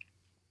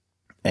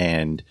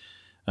 And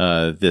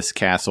this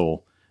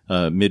castle,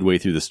 midway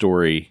through the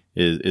story,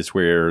 is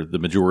where the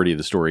majority of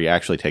the story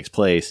actually takes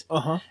place.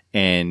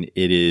 And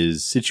it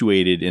is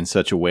situated in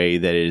such a way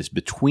that it is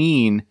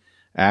between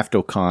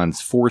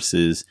Aftokhan's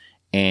forces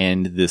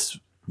and this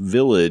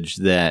village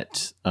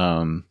that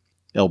El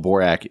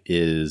Borak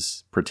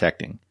is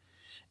protecting.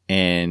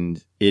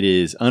 And it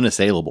is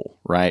unassailable,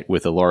 right,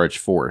 with a large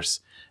force.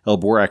 El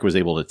Borak was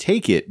able to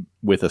take it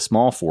with a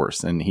small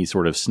force, and he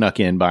sort of snuck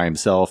in by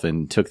himself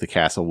and took the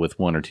castle with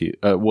one or two,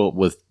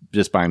 with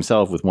just by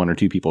himself with one or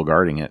two people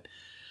guarding it.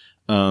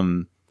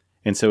 And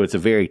so it's a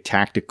very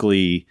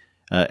tactically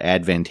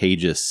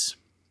advantageous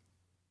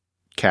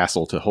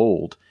castle to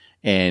hold,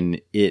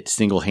 and it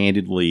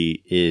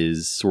single-handedly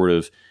is sort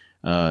of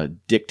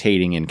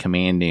dictating and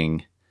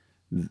commanding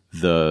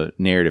the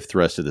narrative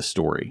thrust of the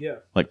story. Yeah.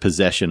 Like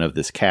possession of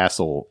this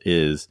castle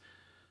is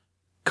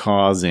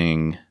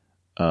causing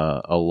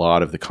a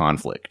lot of the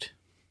conflict.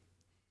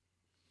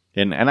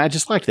 And I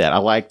just liked that. I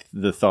liked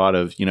the thought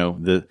of,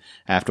 the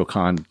Aftel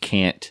Khan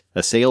can't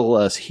assail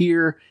us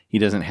here. He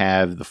doesn't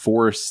have the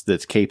force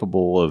that's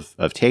capable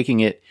of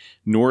taking it,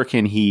 nor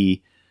can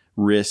he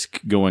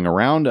risk going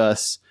around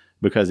us,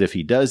 because if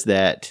he does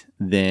that,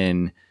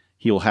 then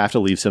he'll have to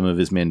leave some of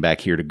his men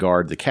back here to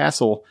guard the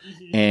castle,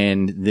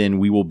 and then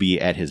we will be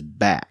at his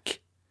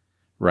back,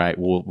 right?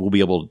 We'll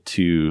be able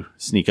to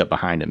sneak up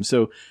behind him.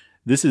 So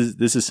this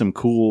is some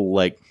cool,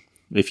 like,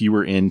 if you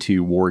were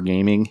into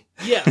wargaming.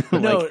 Yeah.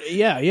 No.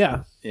 Yeah.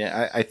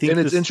 Yeah. I think,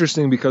 and it's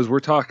interesting because we're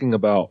talking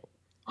about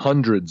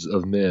hundreds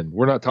of men.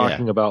 We're not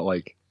talking about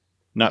like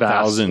not vast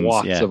thousands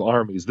swaths of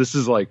armies. This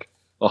is like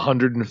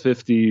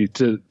 150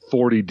 to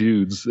 40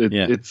 dudes.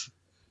 There's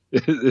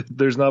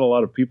not a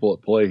lot of people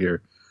at play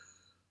here.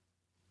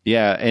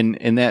 Yeah,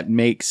 and that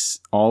makes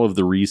all of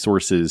the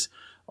resources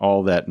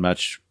all that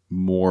much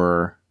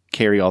more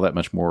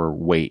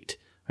weight,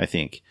 I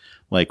think.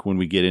 Like when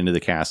we get into the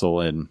castle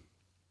and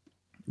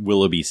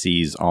Willoughby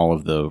sees all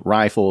of the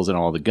rifles and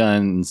all the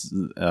guns,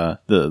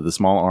 the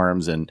small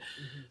arms and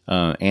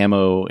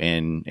ammo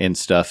and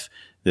stuff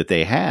that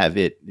they have,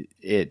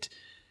 it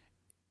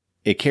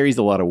carries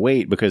a lot of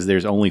weight because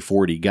there's only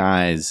 40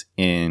 guys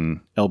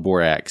in El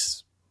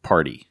Borak's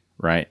party,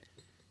 right?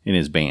 In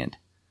his band.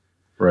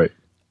 Right.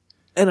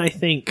 And I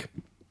think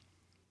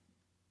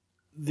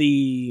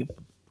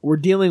we're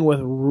dealing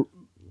with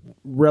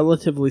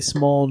relatively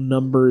small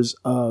numbers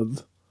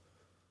of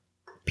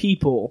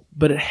people,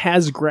 but it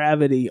has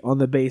gravity on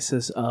the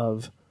basis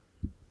of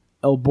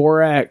El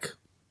Borak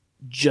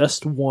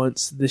just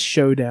wants this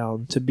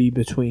showdown to be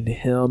between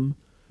him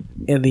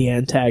and the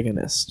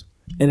antagonist.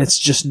 And it's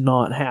just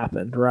not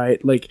happened,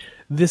 right? Like,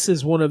 this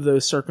is one of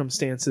those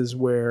circumstances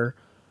where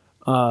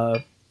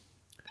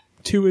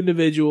two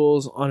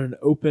individuals on an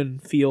open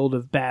field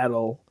of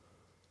battle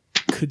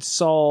could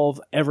solve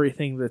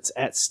everything that's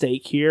at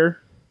stake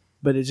here,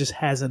 but it just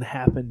hasn't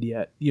happened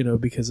yet,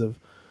 because of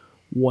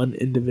one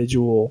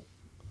individual.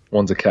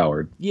 One's a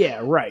coward.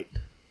 Yeah, right.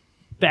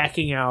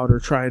 Backing out or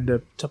trying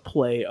to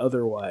play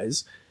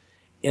otherwise.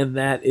 And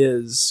that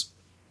is,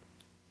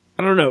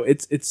 I don't know,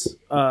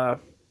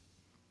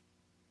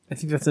 I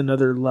think that's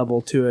another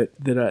level to it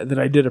that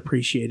I did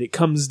appreciate. It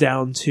comes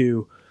down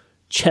to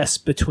chess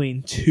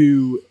between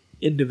two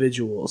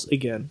individuals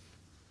again.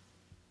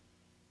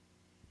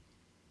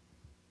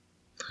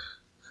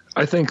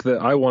 I think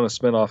that I want to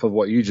spin off of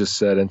what you just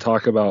said and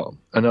talk about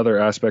another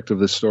aspect of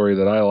this story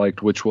that I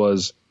liked, which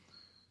was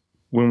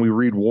when we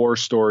read war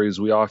stories,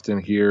 we often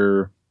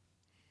hear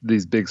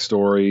these big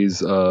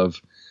stories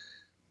of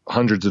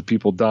hundreds of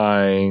people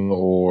dying,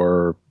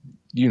 or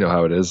you know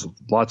how it is,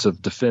 lots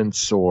of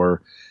defense,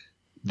 or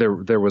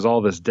there was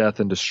all this death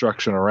and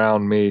destruction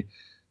around me.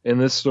 In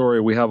this story,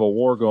 we have a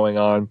war going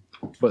on,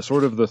 but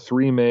sort of the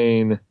three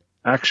main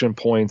action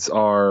points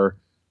are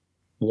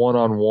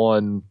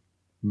one-on-one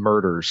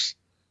murders,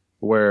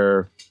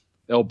 where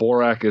El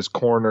Borak is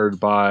cornered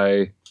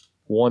by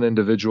one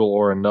individual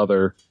or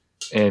another,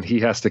 and he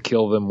has to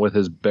kill them with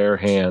his bare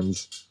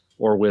hands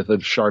or with a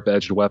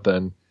sharp-edged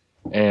weapon.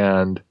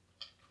 And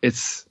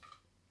it's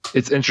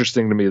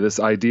interesting to me, this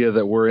idea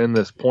that we're in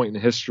this point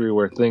in history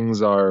where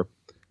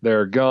there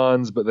are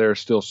guns, but there are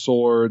still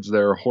swords,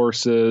 there are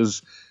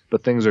horses,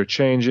 but things are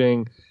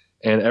changing,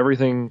 and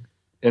everything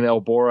in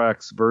El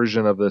Borak's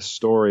version of this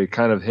story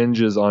kind of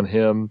hinges on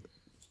him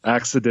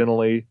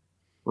accidentally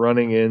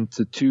running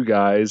into two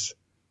guys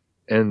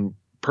and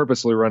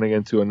purposely running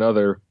into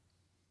another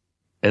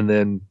and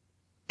then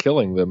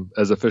killing them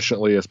as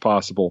efficiently as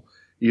possible.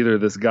 Either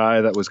this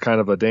guy that was kind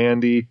of a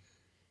dandy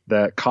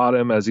that caught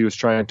him as he was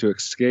trying to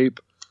escape,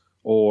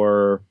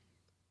 or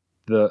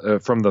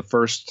from the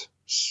first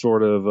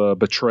sort of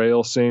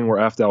betrayal scene where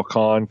Aftel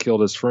Khan killed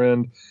his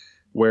friend,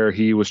 where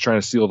he was trying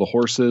to steal the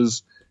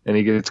horses and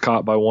he gets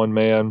caught by one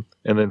man,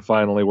 and then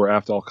finally where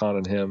Aftel Khan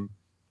and him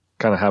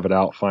kind of have it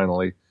out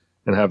finally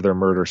and have their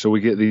murder. So we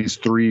get these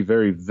three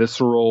very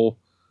visceral,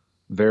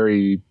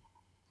 very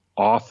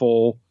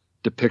awful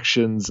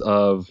depictions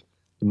of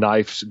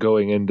knives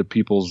going into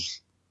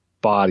people's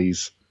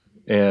bodies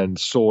and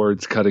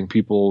swords cutting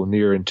people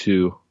near and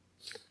two.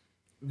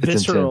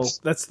 Visceral,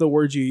 that's the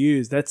word you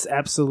use. That's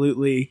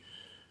absolutely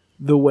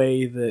the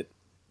way that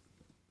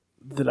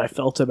I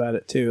felt about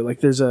it too.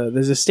 Like there's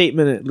a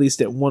statement at least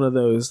at one of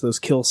those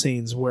kill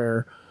scenes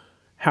where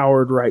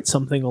Howard writes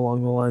something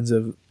along the lines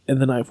of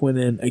and the knife went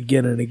in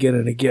again and again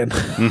and again.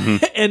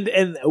 Mm-hmm.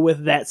 and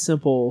with that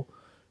simple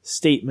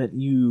statement,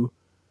 you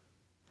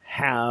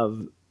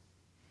have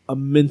a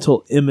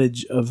mental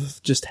image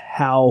of just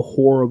how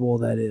horrible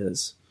that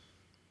is.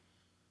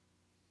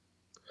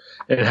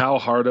 And how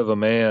hard of a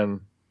man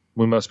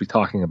we must be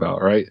talking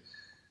about, right?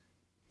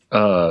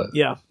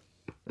 Yeah.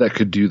 That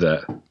could do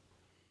that.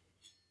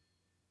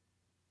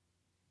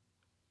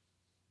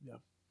 Yeah.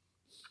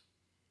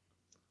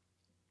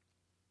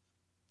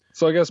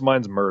 So I guess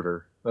mine's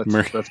murder.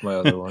 That's my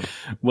other one.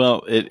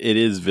 Well, it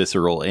is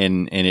visceral,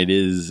 and it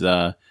is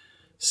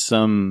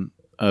some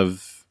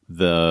of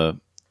the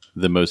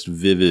most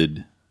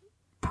vivid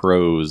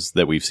prose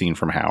that we've seen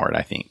from Howard,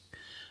 I think,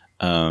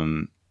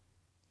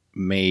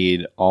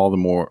 made all the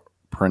more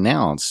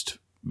pronounced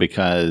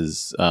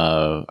because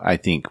I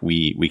think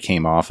we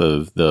came off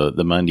of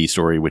the Mundy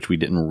story, which we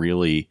didn't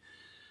really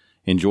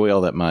enjoy all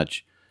that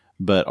much,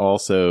 but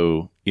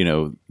also, you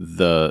know,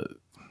 the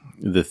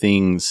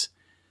things,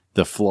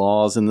 the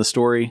flaws in the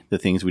story, the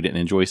things we didn't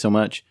enjoy so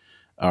much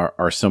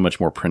are so much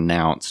more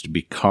pronounced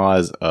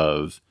because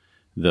of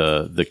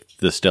the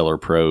stellar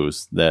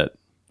prose that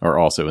are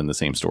also in the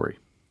same story.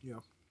 Yeah.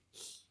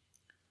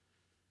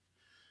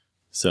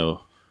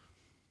 So,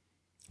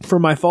 for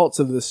my faults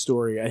of this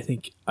story, I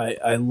think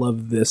I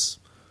love this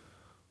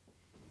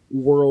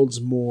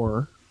worlds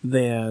more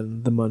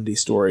than the Mundy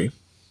story.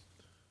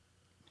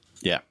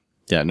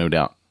 yeah, no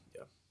doubt.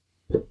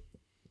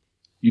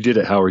 You did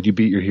it, Howard. You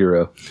beat your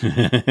hero.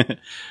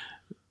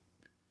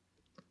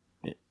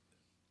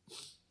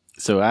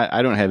 So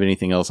I don't have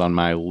anything else on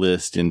my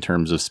list in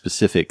terms of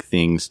specific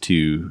things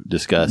to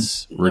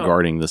discuss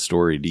regarding the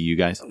story. Do you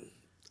guys?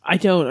 I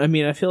don't. I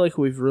mean, I feel like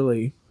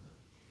we've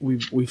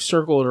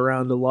circled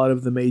around a lot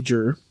of the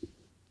major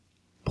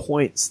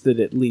points that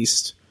at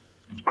least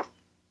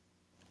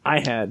I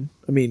had.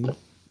 I mean,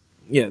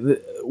 yeah,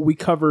 we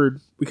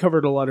covered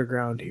a lot of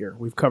ground here.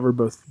 We've covered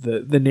both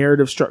the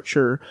narrative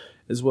structure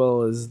as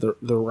well as the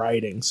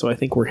writing. So I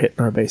think we're hitting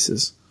our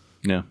bases.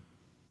 Yeah.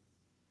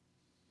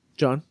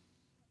 John?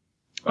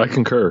 I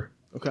concur.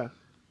 Okay.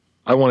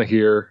 I want to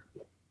hear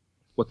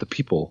what the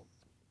people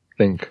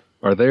think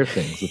are their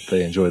things that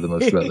they enjoy the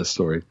most about this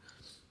story.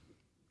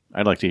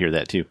 I'd like to hear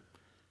that too.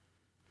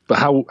 But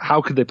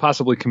how could they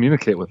possibly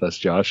communicate with us,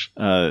 Josh?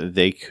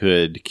 They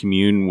could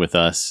commune with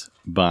us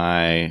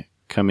by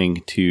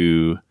coming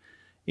to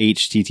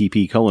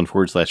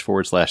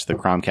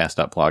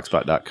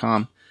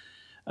http://thecromcast.blogspot.com.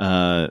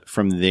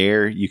 From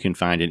there, you can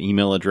find an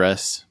email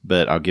address,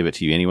 but I'll give it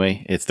to you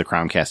anyway. It's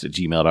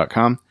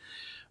thecromcast@gmail.com.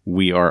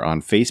 We are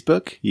on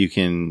Facebook. You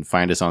can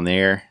find us on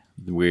there.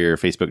 We're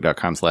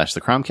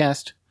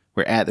facebook.com/thecromcast.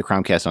 We're at the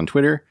Cromcast on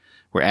Twitter.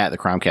 We're at the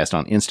Cromcast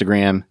on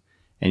Instagram.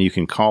 And you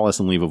can call us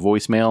and leave a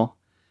voicemail,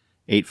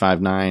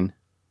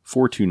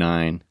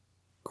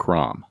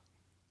 859-429-CROM.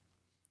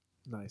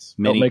 Nice.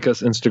 Don't make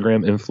us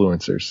Instagram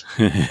influencers.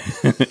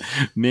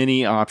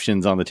 Many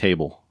options on the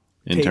table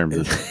in terms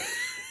of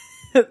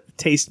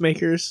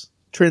tastemakers,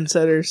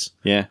 trendsetters.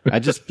 Yeah, I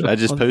just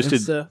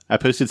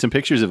posted some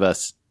pictures of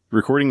us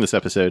recording this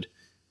episode.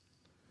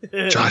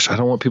 Josh, I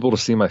don't want people to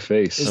see my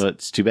face.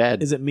 It's too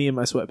bad. Is it me in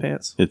my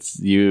sweatpants? It's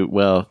you.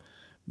 Well,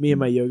 me in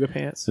my yoga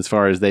pants. As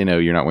far as they know,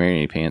 you're not wearing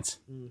any pants.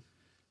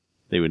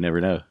 They would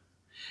never know.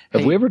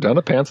 Have we ever done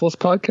a pantsless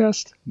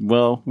podcast?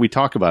 Well, we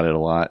talk about it a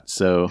lot.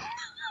 So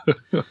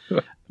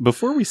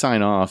before we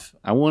sign off,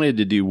 I wanted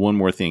to do one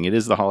more thing. It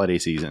is the holiday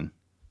season.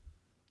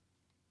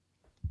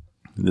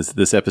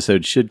 This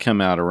episode should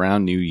come out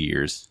around New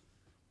Year's.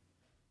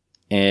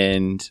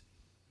 And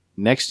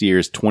next year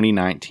is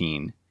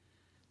 2019.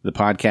 The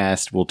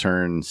podcast will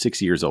turn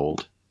 6 years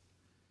old.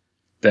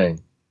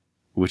 Dang.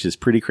 Which is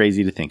pretty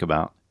crazy to think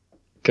about.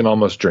 Can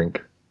almost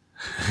drink.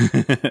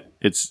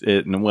 It's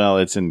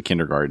in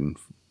kindergarten.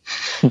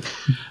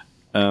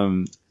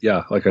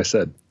 Yeah, like I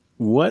said.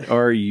 What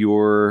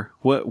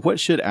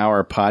should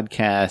our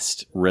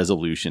podcast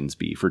resolutions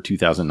be for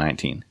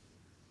 2019?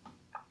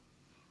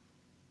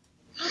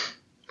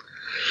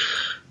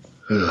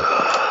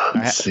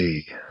 Let's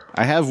see.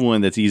 I have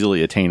one that's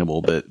easily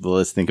attainable, but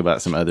let's think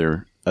about some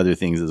other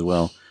things as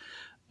well.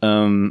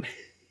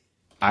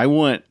 I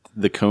want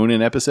the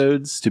Conan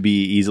episodes to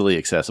be easily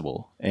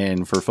accessible.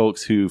 And for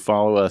folks who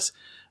follow us,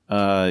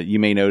 you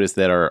may notice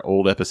that our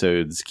old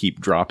episodes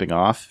keep dropping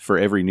off. For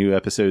every new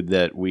episode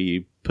that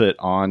we put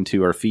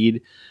onto our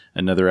feed,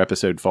 another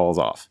episode falls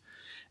off.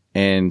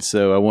 And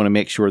so I want to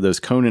make sure those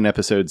Conan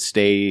episodes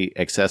stay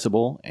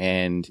accessible.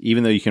 And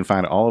even though you can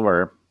find all of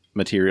our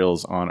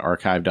materials on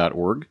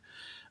archive.org,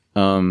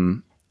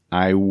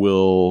 I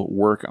will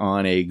work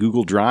on a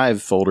Google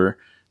Drive folder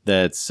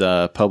that's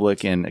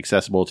public and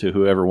accessible to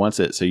whoever wants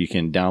it. So you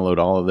can download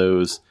all of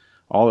those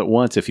all at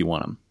once if you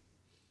want them.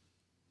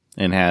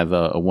 And have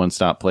a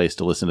one-stop place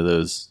to listen to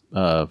those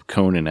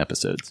Conan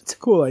episodes. It's a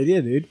cool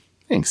idea, dude.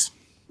 Thanks.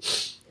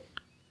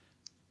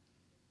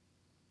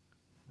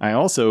 I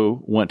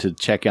also want to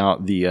check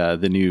out the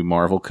new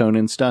Marvel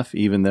Conan stuff,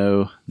 even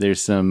though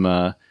there's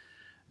some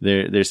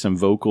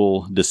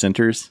vocal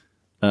dissenters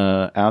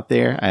out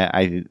there.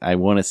 I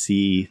want to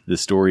see the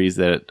stories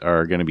that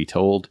are going to be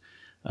told.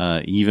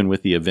 Even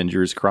with the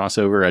Avengers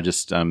crossover,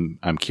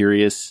 I'm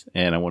curious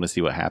and I want to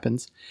see what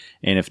happens.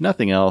 And if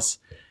nothing else,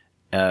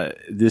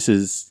 this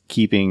is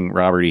keeping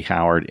Robert E.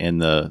 Howard in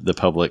the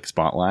public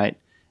spotlight,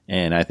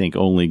 and I think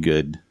only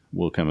good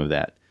will come of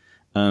that.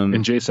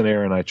 And Jason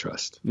Aaron, I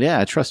trust.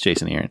 Yeah, I trust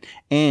Jason Aaron.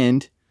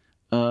 And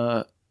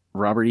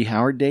Robert E.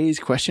 Howard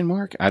days, ?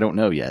 I don't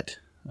know yet.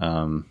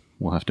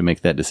 We'll have to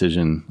make that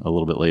decision a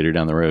little bit later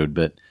down the road,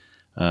 but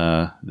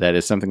that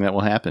is something that will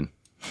happen.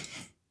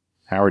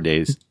 Howard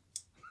days.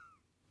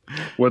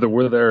 Whether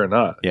we're there or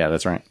not. Yeah,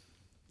 that's right.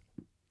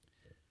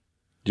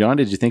 John,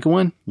 did you think of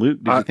one?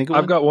 Luke, did you think of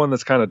one? I've got one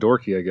that's kind of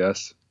dorky, I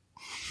guess.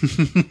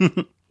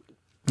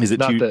 Is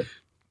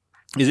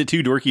it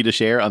too dorky to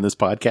share on this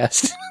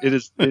podcast? It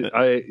is.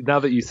 Now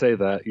that you say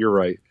that, you're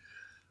right.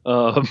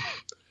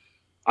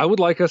 I would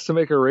like us to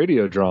make a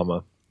radio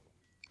drama,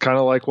 kind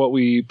of like what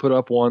we put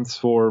up once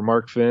for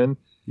Mark Finn,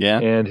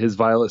 and his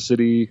Violet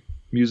City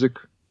music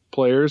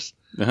players,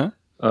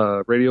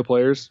 radio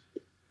players.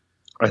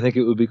 I think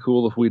it would be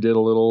cool if we did a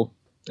little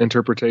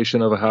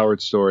interpretation of a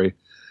Howard story.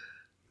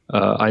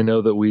 I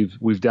know that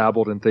we've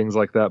dabbled in things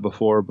like that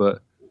before,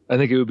 but I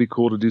think it would be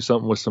cool to do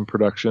something with some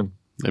production.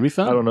 That'd be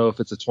fun. I don't know if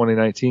it's a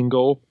 2019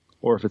 goal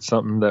or if it's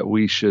something that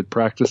we should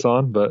practice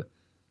on, but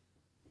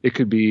it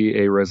could be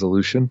a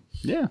resolution.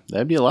 Yeah,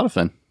 that'd be a lot of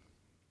fun.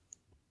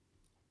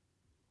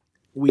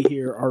 We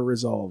here are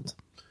resolved.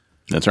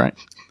 That's right.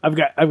 I've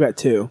got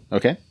two.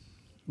 Okay.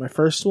 My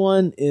first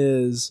one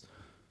is,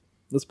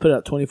 let's put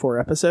out 24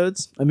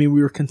 episodes. I mean,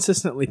 we were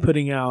consistently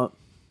putting out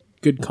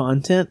good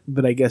content,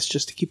 but I guess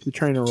just to keep the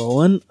train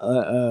rolling,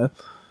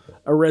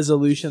 a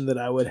resolution that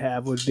I would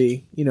have would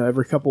be,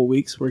 every couple of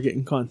weeks we're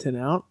getting content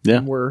out. Yeah.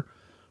 And we're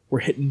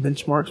hitting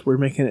benchmarks. We're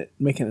making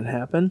it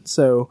happen.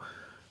 So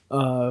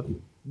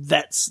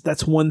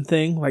that's one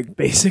thing. Like,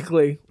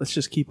 basically, let's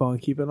just keep on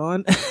keeping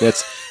on.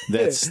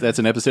 That's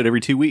an episode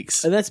every 2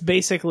 weeks. And that's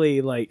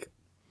basically, like,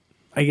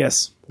 I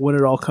guess when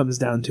it all comes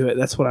down to it,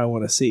 that's what I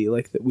want to see.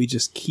 Like, that we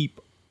just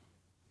keep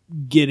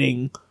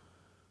getting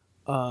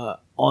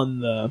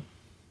on the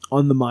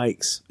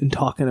mics and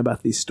talking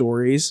about these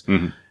stories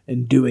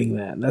and doing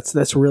that.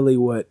 That's really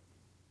what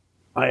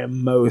I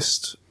am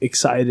most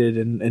excited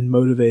and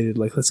motivated.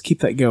 Like, let's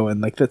keep that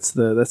going. Like, that's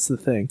the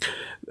thing.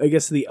 I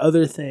guess the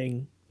other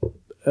thing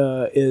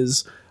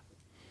is,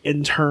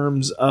 in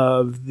terms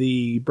of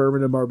the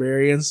Bourbon and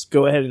Barbarians,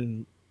 go ahead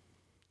and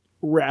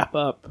wrap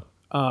up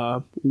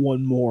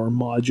one more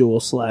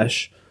module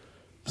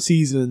 /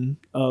 season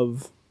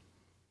of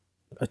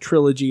a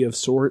trilogy of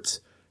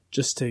sorts,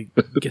 just to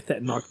get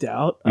that knocked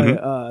out.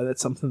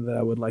 That's something that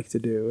I would like to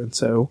do. And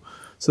so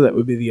that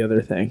would be the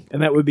other thing.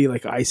 And that would be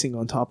like icing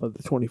on top of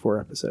the 24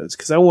 episodes.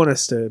 Because I want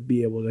us to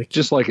be able to...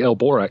 Just like El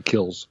Borak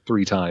kills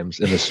 3 times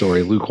in this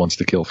story, Luke wants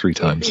to kill 3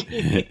 times.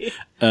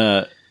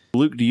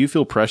 Luke, do you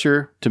feel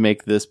pressure to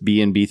make this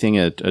B&B thing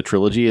a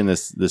trilogy in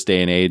this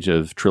day and age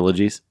of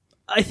trilogies?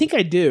 I think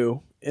I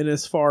do. And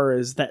as far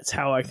as that's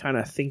how I kind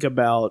of think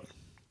about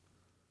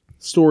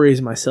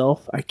stories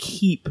myself, I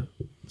keep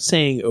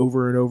saying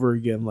over and over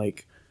again,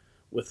 like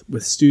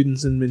with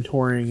students and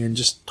mentoring and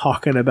just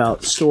talking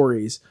about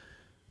stories,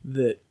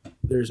 that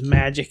there's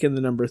magic in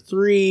the number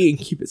 3 and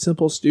keep it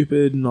simple,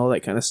 stupid, and all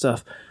that kind of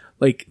stuff.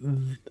 Like,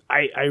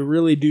 I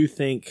really do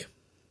think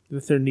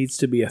that there needs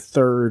to be a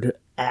third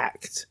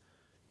act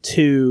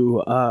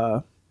to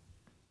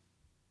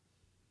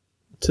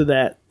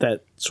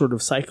that sort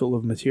of cycle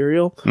of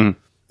material.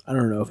 I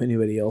don't know if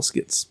anybody else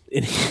gets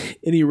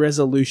any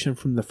resolution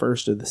from the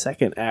first or the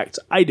second act.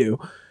 I do,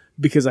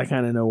 because I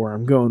kind of know where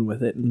I'm going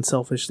with it, and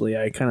selfishly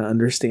I kind of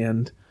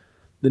understand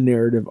the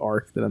narrative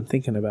arc that I'm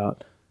thinking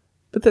about.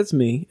 But that's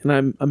me,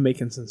 and I'm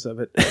making sense of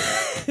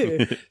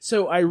it.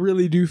 So I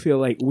really do feel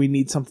like we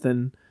need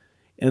something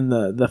in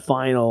the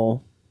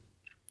final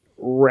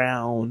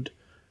round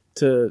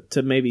to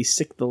maybe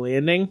stick the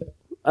landing.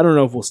 I don't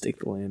know if we'll stick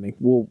the landing.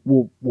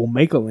 We'll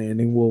make a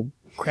landing. We'll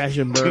crash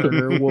and burn,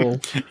 or we'll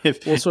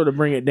sort of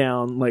bring it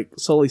down, like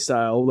Sully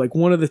style, like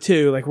one of the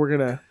two. Like we're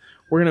gonna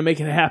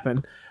make it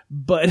happen,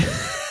 but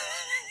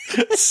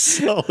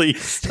Sully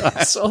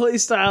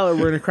style, or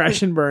we're gonna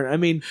crash and burn. I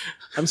mean,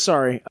 I'm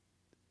sorry,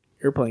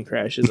 airplane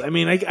crashes. I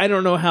mean, I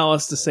don't know how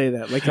else to say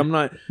that. Like, I'm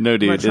not trying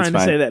to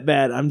say that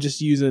bad. I'm just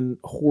using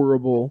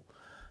horrible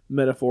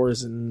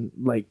metaphors and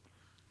like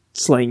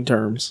slang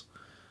terms.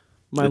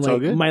 My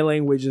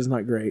language is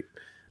not great.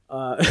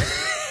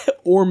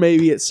 Or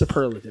maybe it's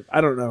superlative.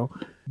 I don't know.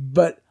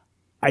 But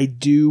I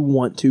do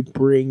want to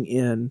bring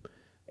in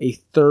a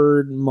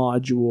third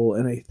module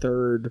and a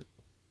third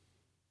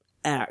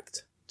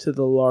act to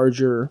the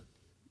larger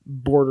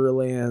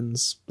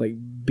Borderlands, like,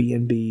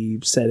 B&B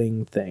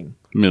setting thing.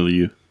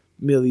 Milieu.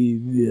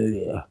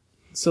 Yeah.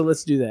 So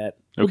let's do that.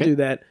 We'll do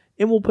that.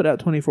 And we'll put out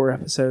 24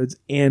 episodes,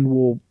 and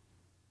we'll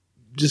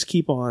just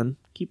keep on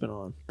keeping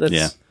on.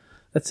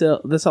 That's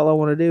all I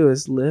want to do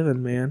is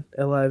living, man.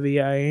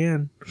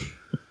 LIVIN.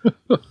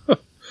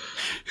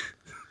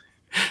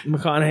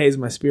 McConaughey's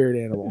my spirit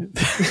animal.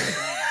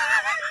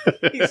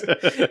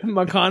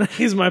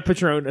 McConaughey's my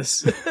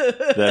Patronus.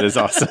 That is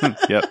awesome.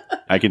 Yep,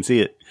 I can see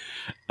it.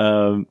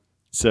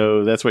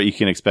 So that's what you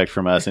can expect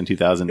from us in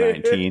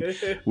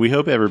 2019. We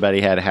hope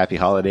everybody had a happy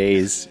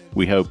holidays.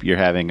 We hope you're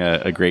having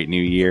a great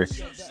new year,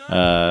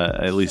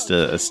 at least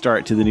a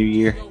start to the new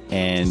year.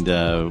 And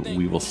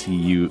we will see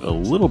you a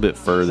little bit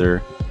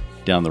further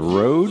down the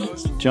road,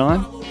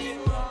 John.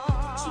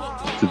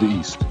 To the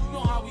east.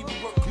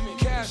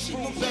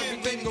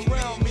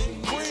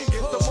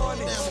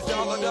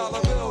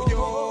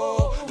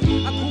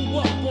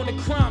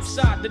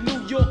 The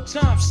New York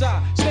Times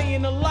side,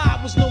 staying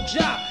alive was no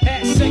job,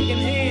 had second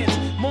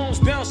hands, moms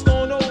bounced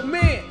on old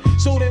man,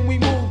 so then we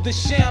moved to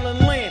Shaolin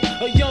Land,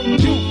 a young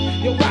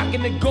youth, you're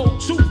rocking the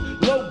go-to,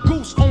 low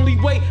goose, only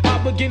way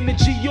I begin to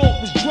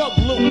G-York was drug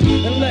loot,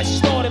 and let's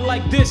start it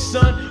like this,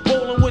 son,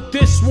 rolling with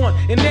this one,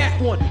 and that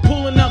one,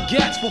 pulling out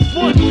gats for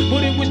fun,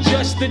 but it was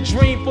just a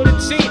dream for the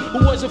team,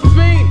 who was a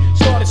fiend,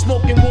 started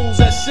smoking rules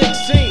at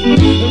 16,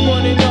 and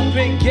running up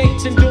in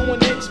gates and doing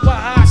hits by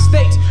high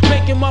stakes,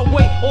 making my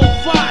way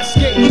on 5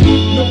 skates.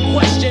 No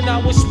question I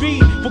was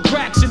speed for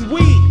cracks and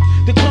weed.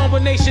 The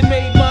combination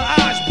made my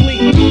eyes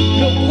bleed.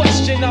 No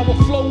question I would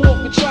flow off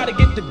and try to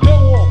get the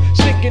dough off.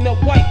 Sticking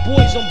up white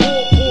boys on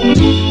board.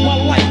 My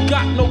life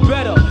got no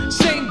better.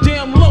 Same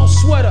damn low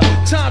sweater.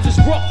 Times is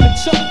rough and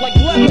tough like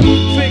leather.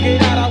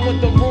 Figured out I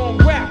went the wrong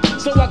route.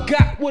 So I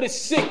got with a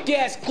sick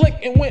ass click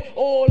and went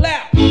all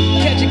out.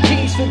 Catching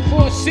keys from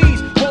cross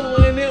seas.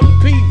 Rolling in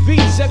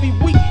MPVs. Every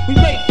week we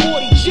made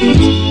 40 G's.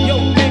 Yo,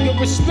 nigga,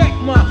 respect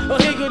my a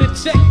nigga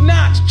to tech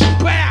notch.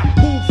 Bow,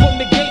 move from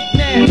the gate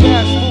now.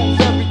 Cash moves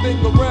everything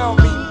around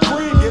me.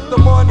 Cream, get the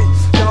money.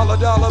 Dollar,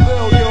 dollar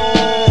bill, yo.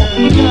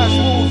 Cash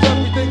moves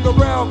everything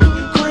around me.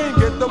 Cream,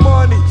 get the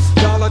money.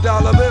 Dollar,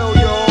 dollar bill,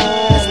 yo.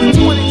 It's been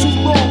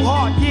 22 long,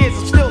 hard years.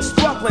 I'm still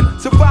struggling.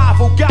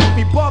 Survival got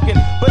me bugging,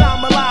 but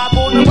I'm alive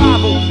on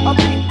arrival. I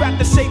beat back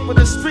the shape of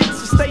the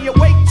streets to stay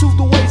awake to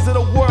the ways of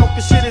the world,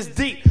 cause shit is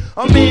deep.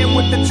 A man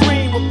with a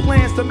dream with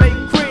plans to make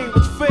cream,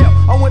 which failed.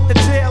 I went to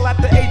jail at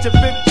the age of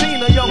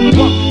 15, a young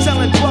buck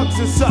selling drugs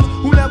and such,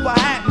 who never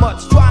had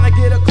much, trying to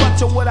get a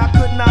clutch of what I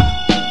could not.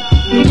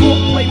 The court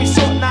played me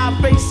short, now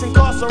I face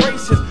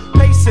incarceration.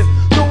 Pacing,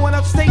 going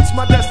upstate's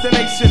my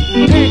destination.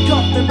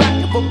 Handcuffed in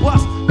back of a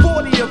bus,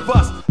 40 of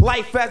us.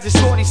 Life as a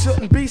shorty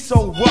shouldn't be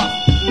so rough.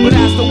 But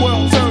as the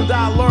world turned,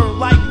 I learned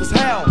life was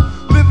hell.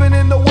 Living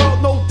in the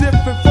world no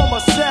different from a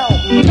cell.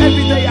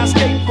 Every day I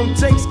escape from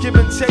takes,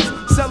 giving chase,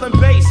 selling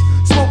bass,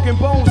 smoking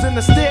bones in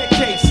the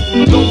staircase.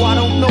 Though I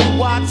don't know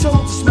why I chose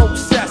to smoke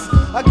cess.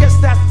 I guess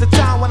that's the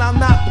time when I'm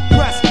not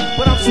depressed,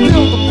 but I'm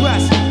still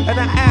depressed. And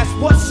I ask,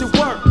 what's your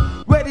work?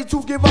 Ready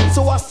to give up,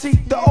 so I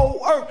seek the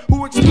old earth,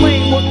 who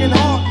explain working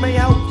hard may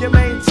help you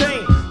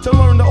maintain, to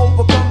learn to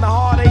overcome the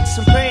heartaches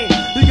and pain.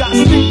 You got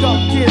stick up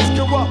kids,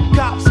 corrupt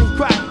cops, and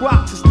crack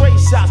rocks and stray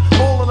shots,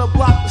 all on the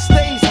block that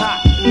stays hot.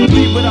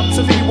 Leave it up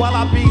to me while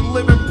I be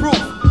living proof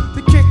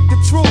to kick the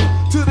truth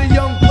to the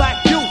young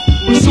black youth.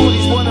 When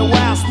shorties running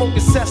wild,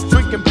 smoking cess,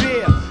 drinking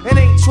beer, and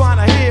ain't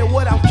trying to hear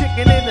what I'm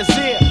kicking in his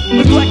ear.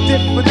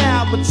 Neglected for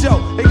now, but yo,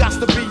 it got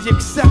to be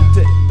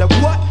accepted that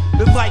what?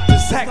 The life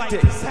is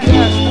hectic.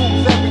 Cash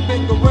moves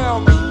everything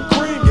around me.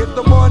 Cream, get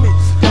the money.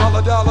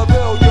 Dollar, dollar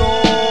bill, yo.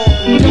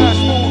 Cash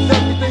moves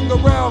everything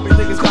around me.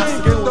 Niggas got Cream,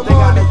 to get do the what they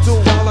gotta money.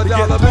 do Dollar, to get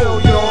dollar through, bill,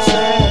 you know yo. what I'm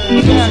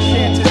saying? Cash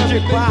Can't moves just get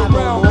everything by no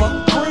around more.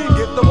 me. Cream,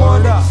 get the Word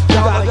money. up. You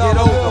Dollar, gotta get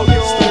dollar over bill, it.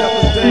 yo. Straight up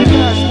and down.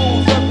 Cash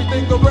moves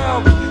everything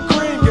around me.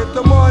 Cream, get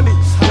the money.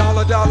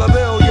 Dollar, dollar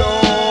bill,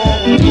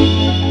 yo.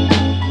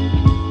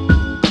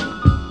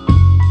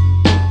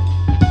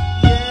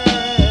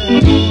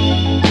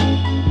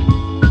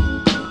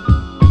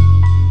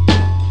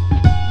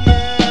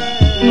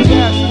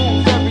 Cash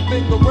moves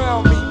everything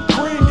around me.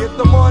 Cream, get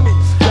the money.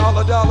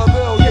 Dollar, dollar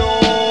bill, yo.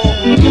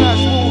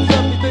 Cash moves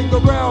everything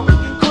around me.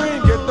 Cream,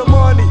 get the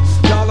money.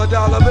 Dollar,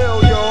 dollar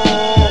bill, yo.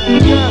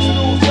 Cash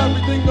moves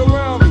everything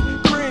around me.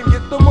 Cream,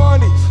 get the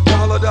money.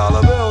 Dollar,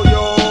 dollar bill,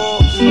 yo.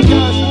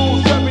 Cash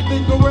moves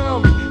everything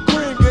around me.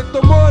 Cream, get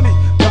the money.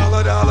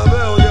 Dollar, dollar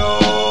bill, yo.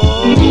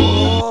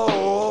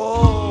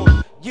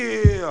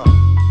 Yeah.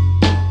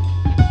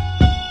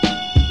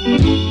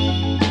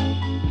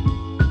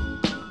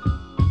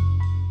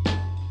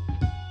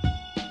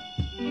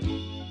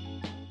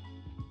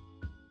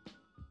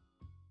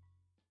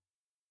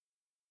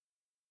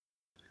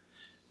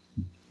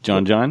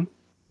 John?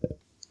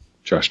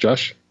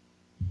 Josh.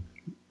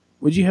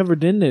 What'd you have for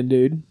dinner,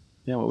 dude?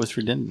 Yeah, what was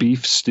for dinner?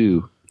 Beef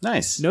stew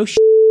Nice. No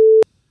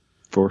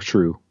for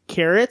true.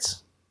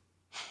 carrots,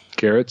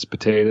 Carrots,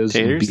 potatoes,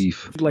 and Taters?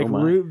 beef. like Oh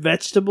my. root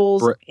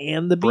vegetables, Bre-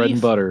 and the beef. Bread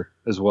and butter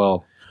as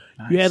well.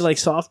 You had like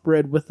soft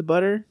bread with the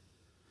butter.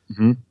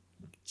 Mhm.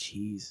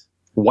 Jeez,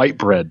 White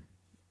bread.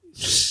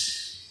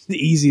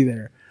 easy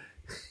there.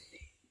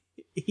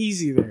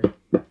 Easy there.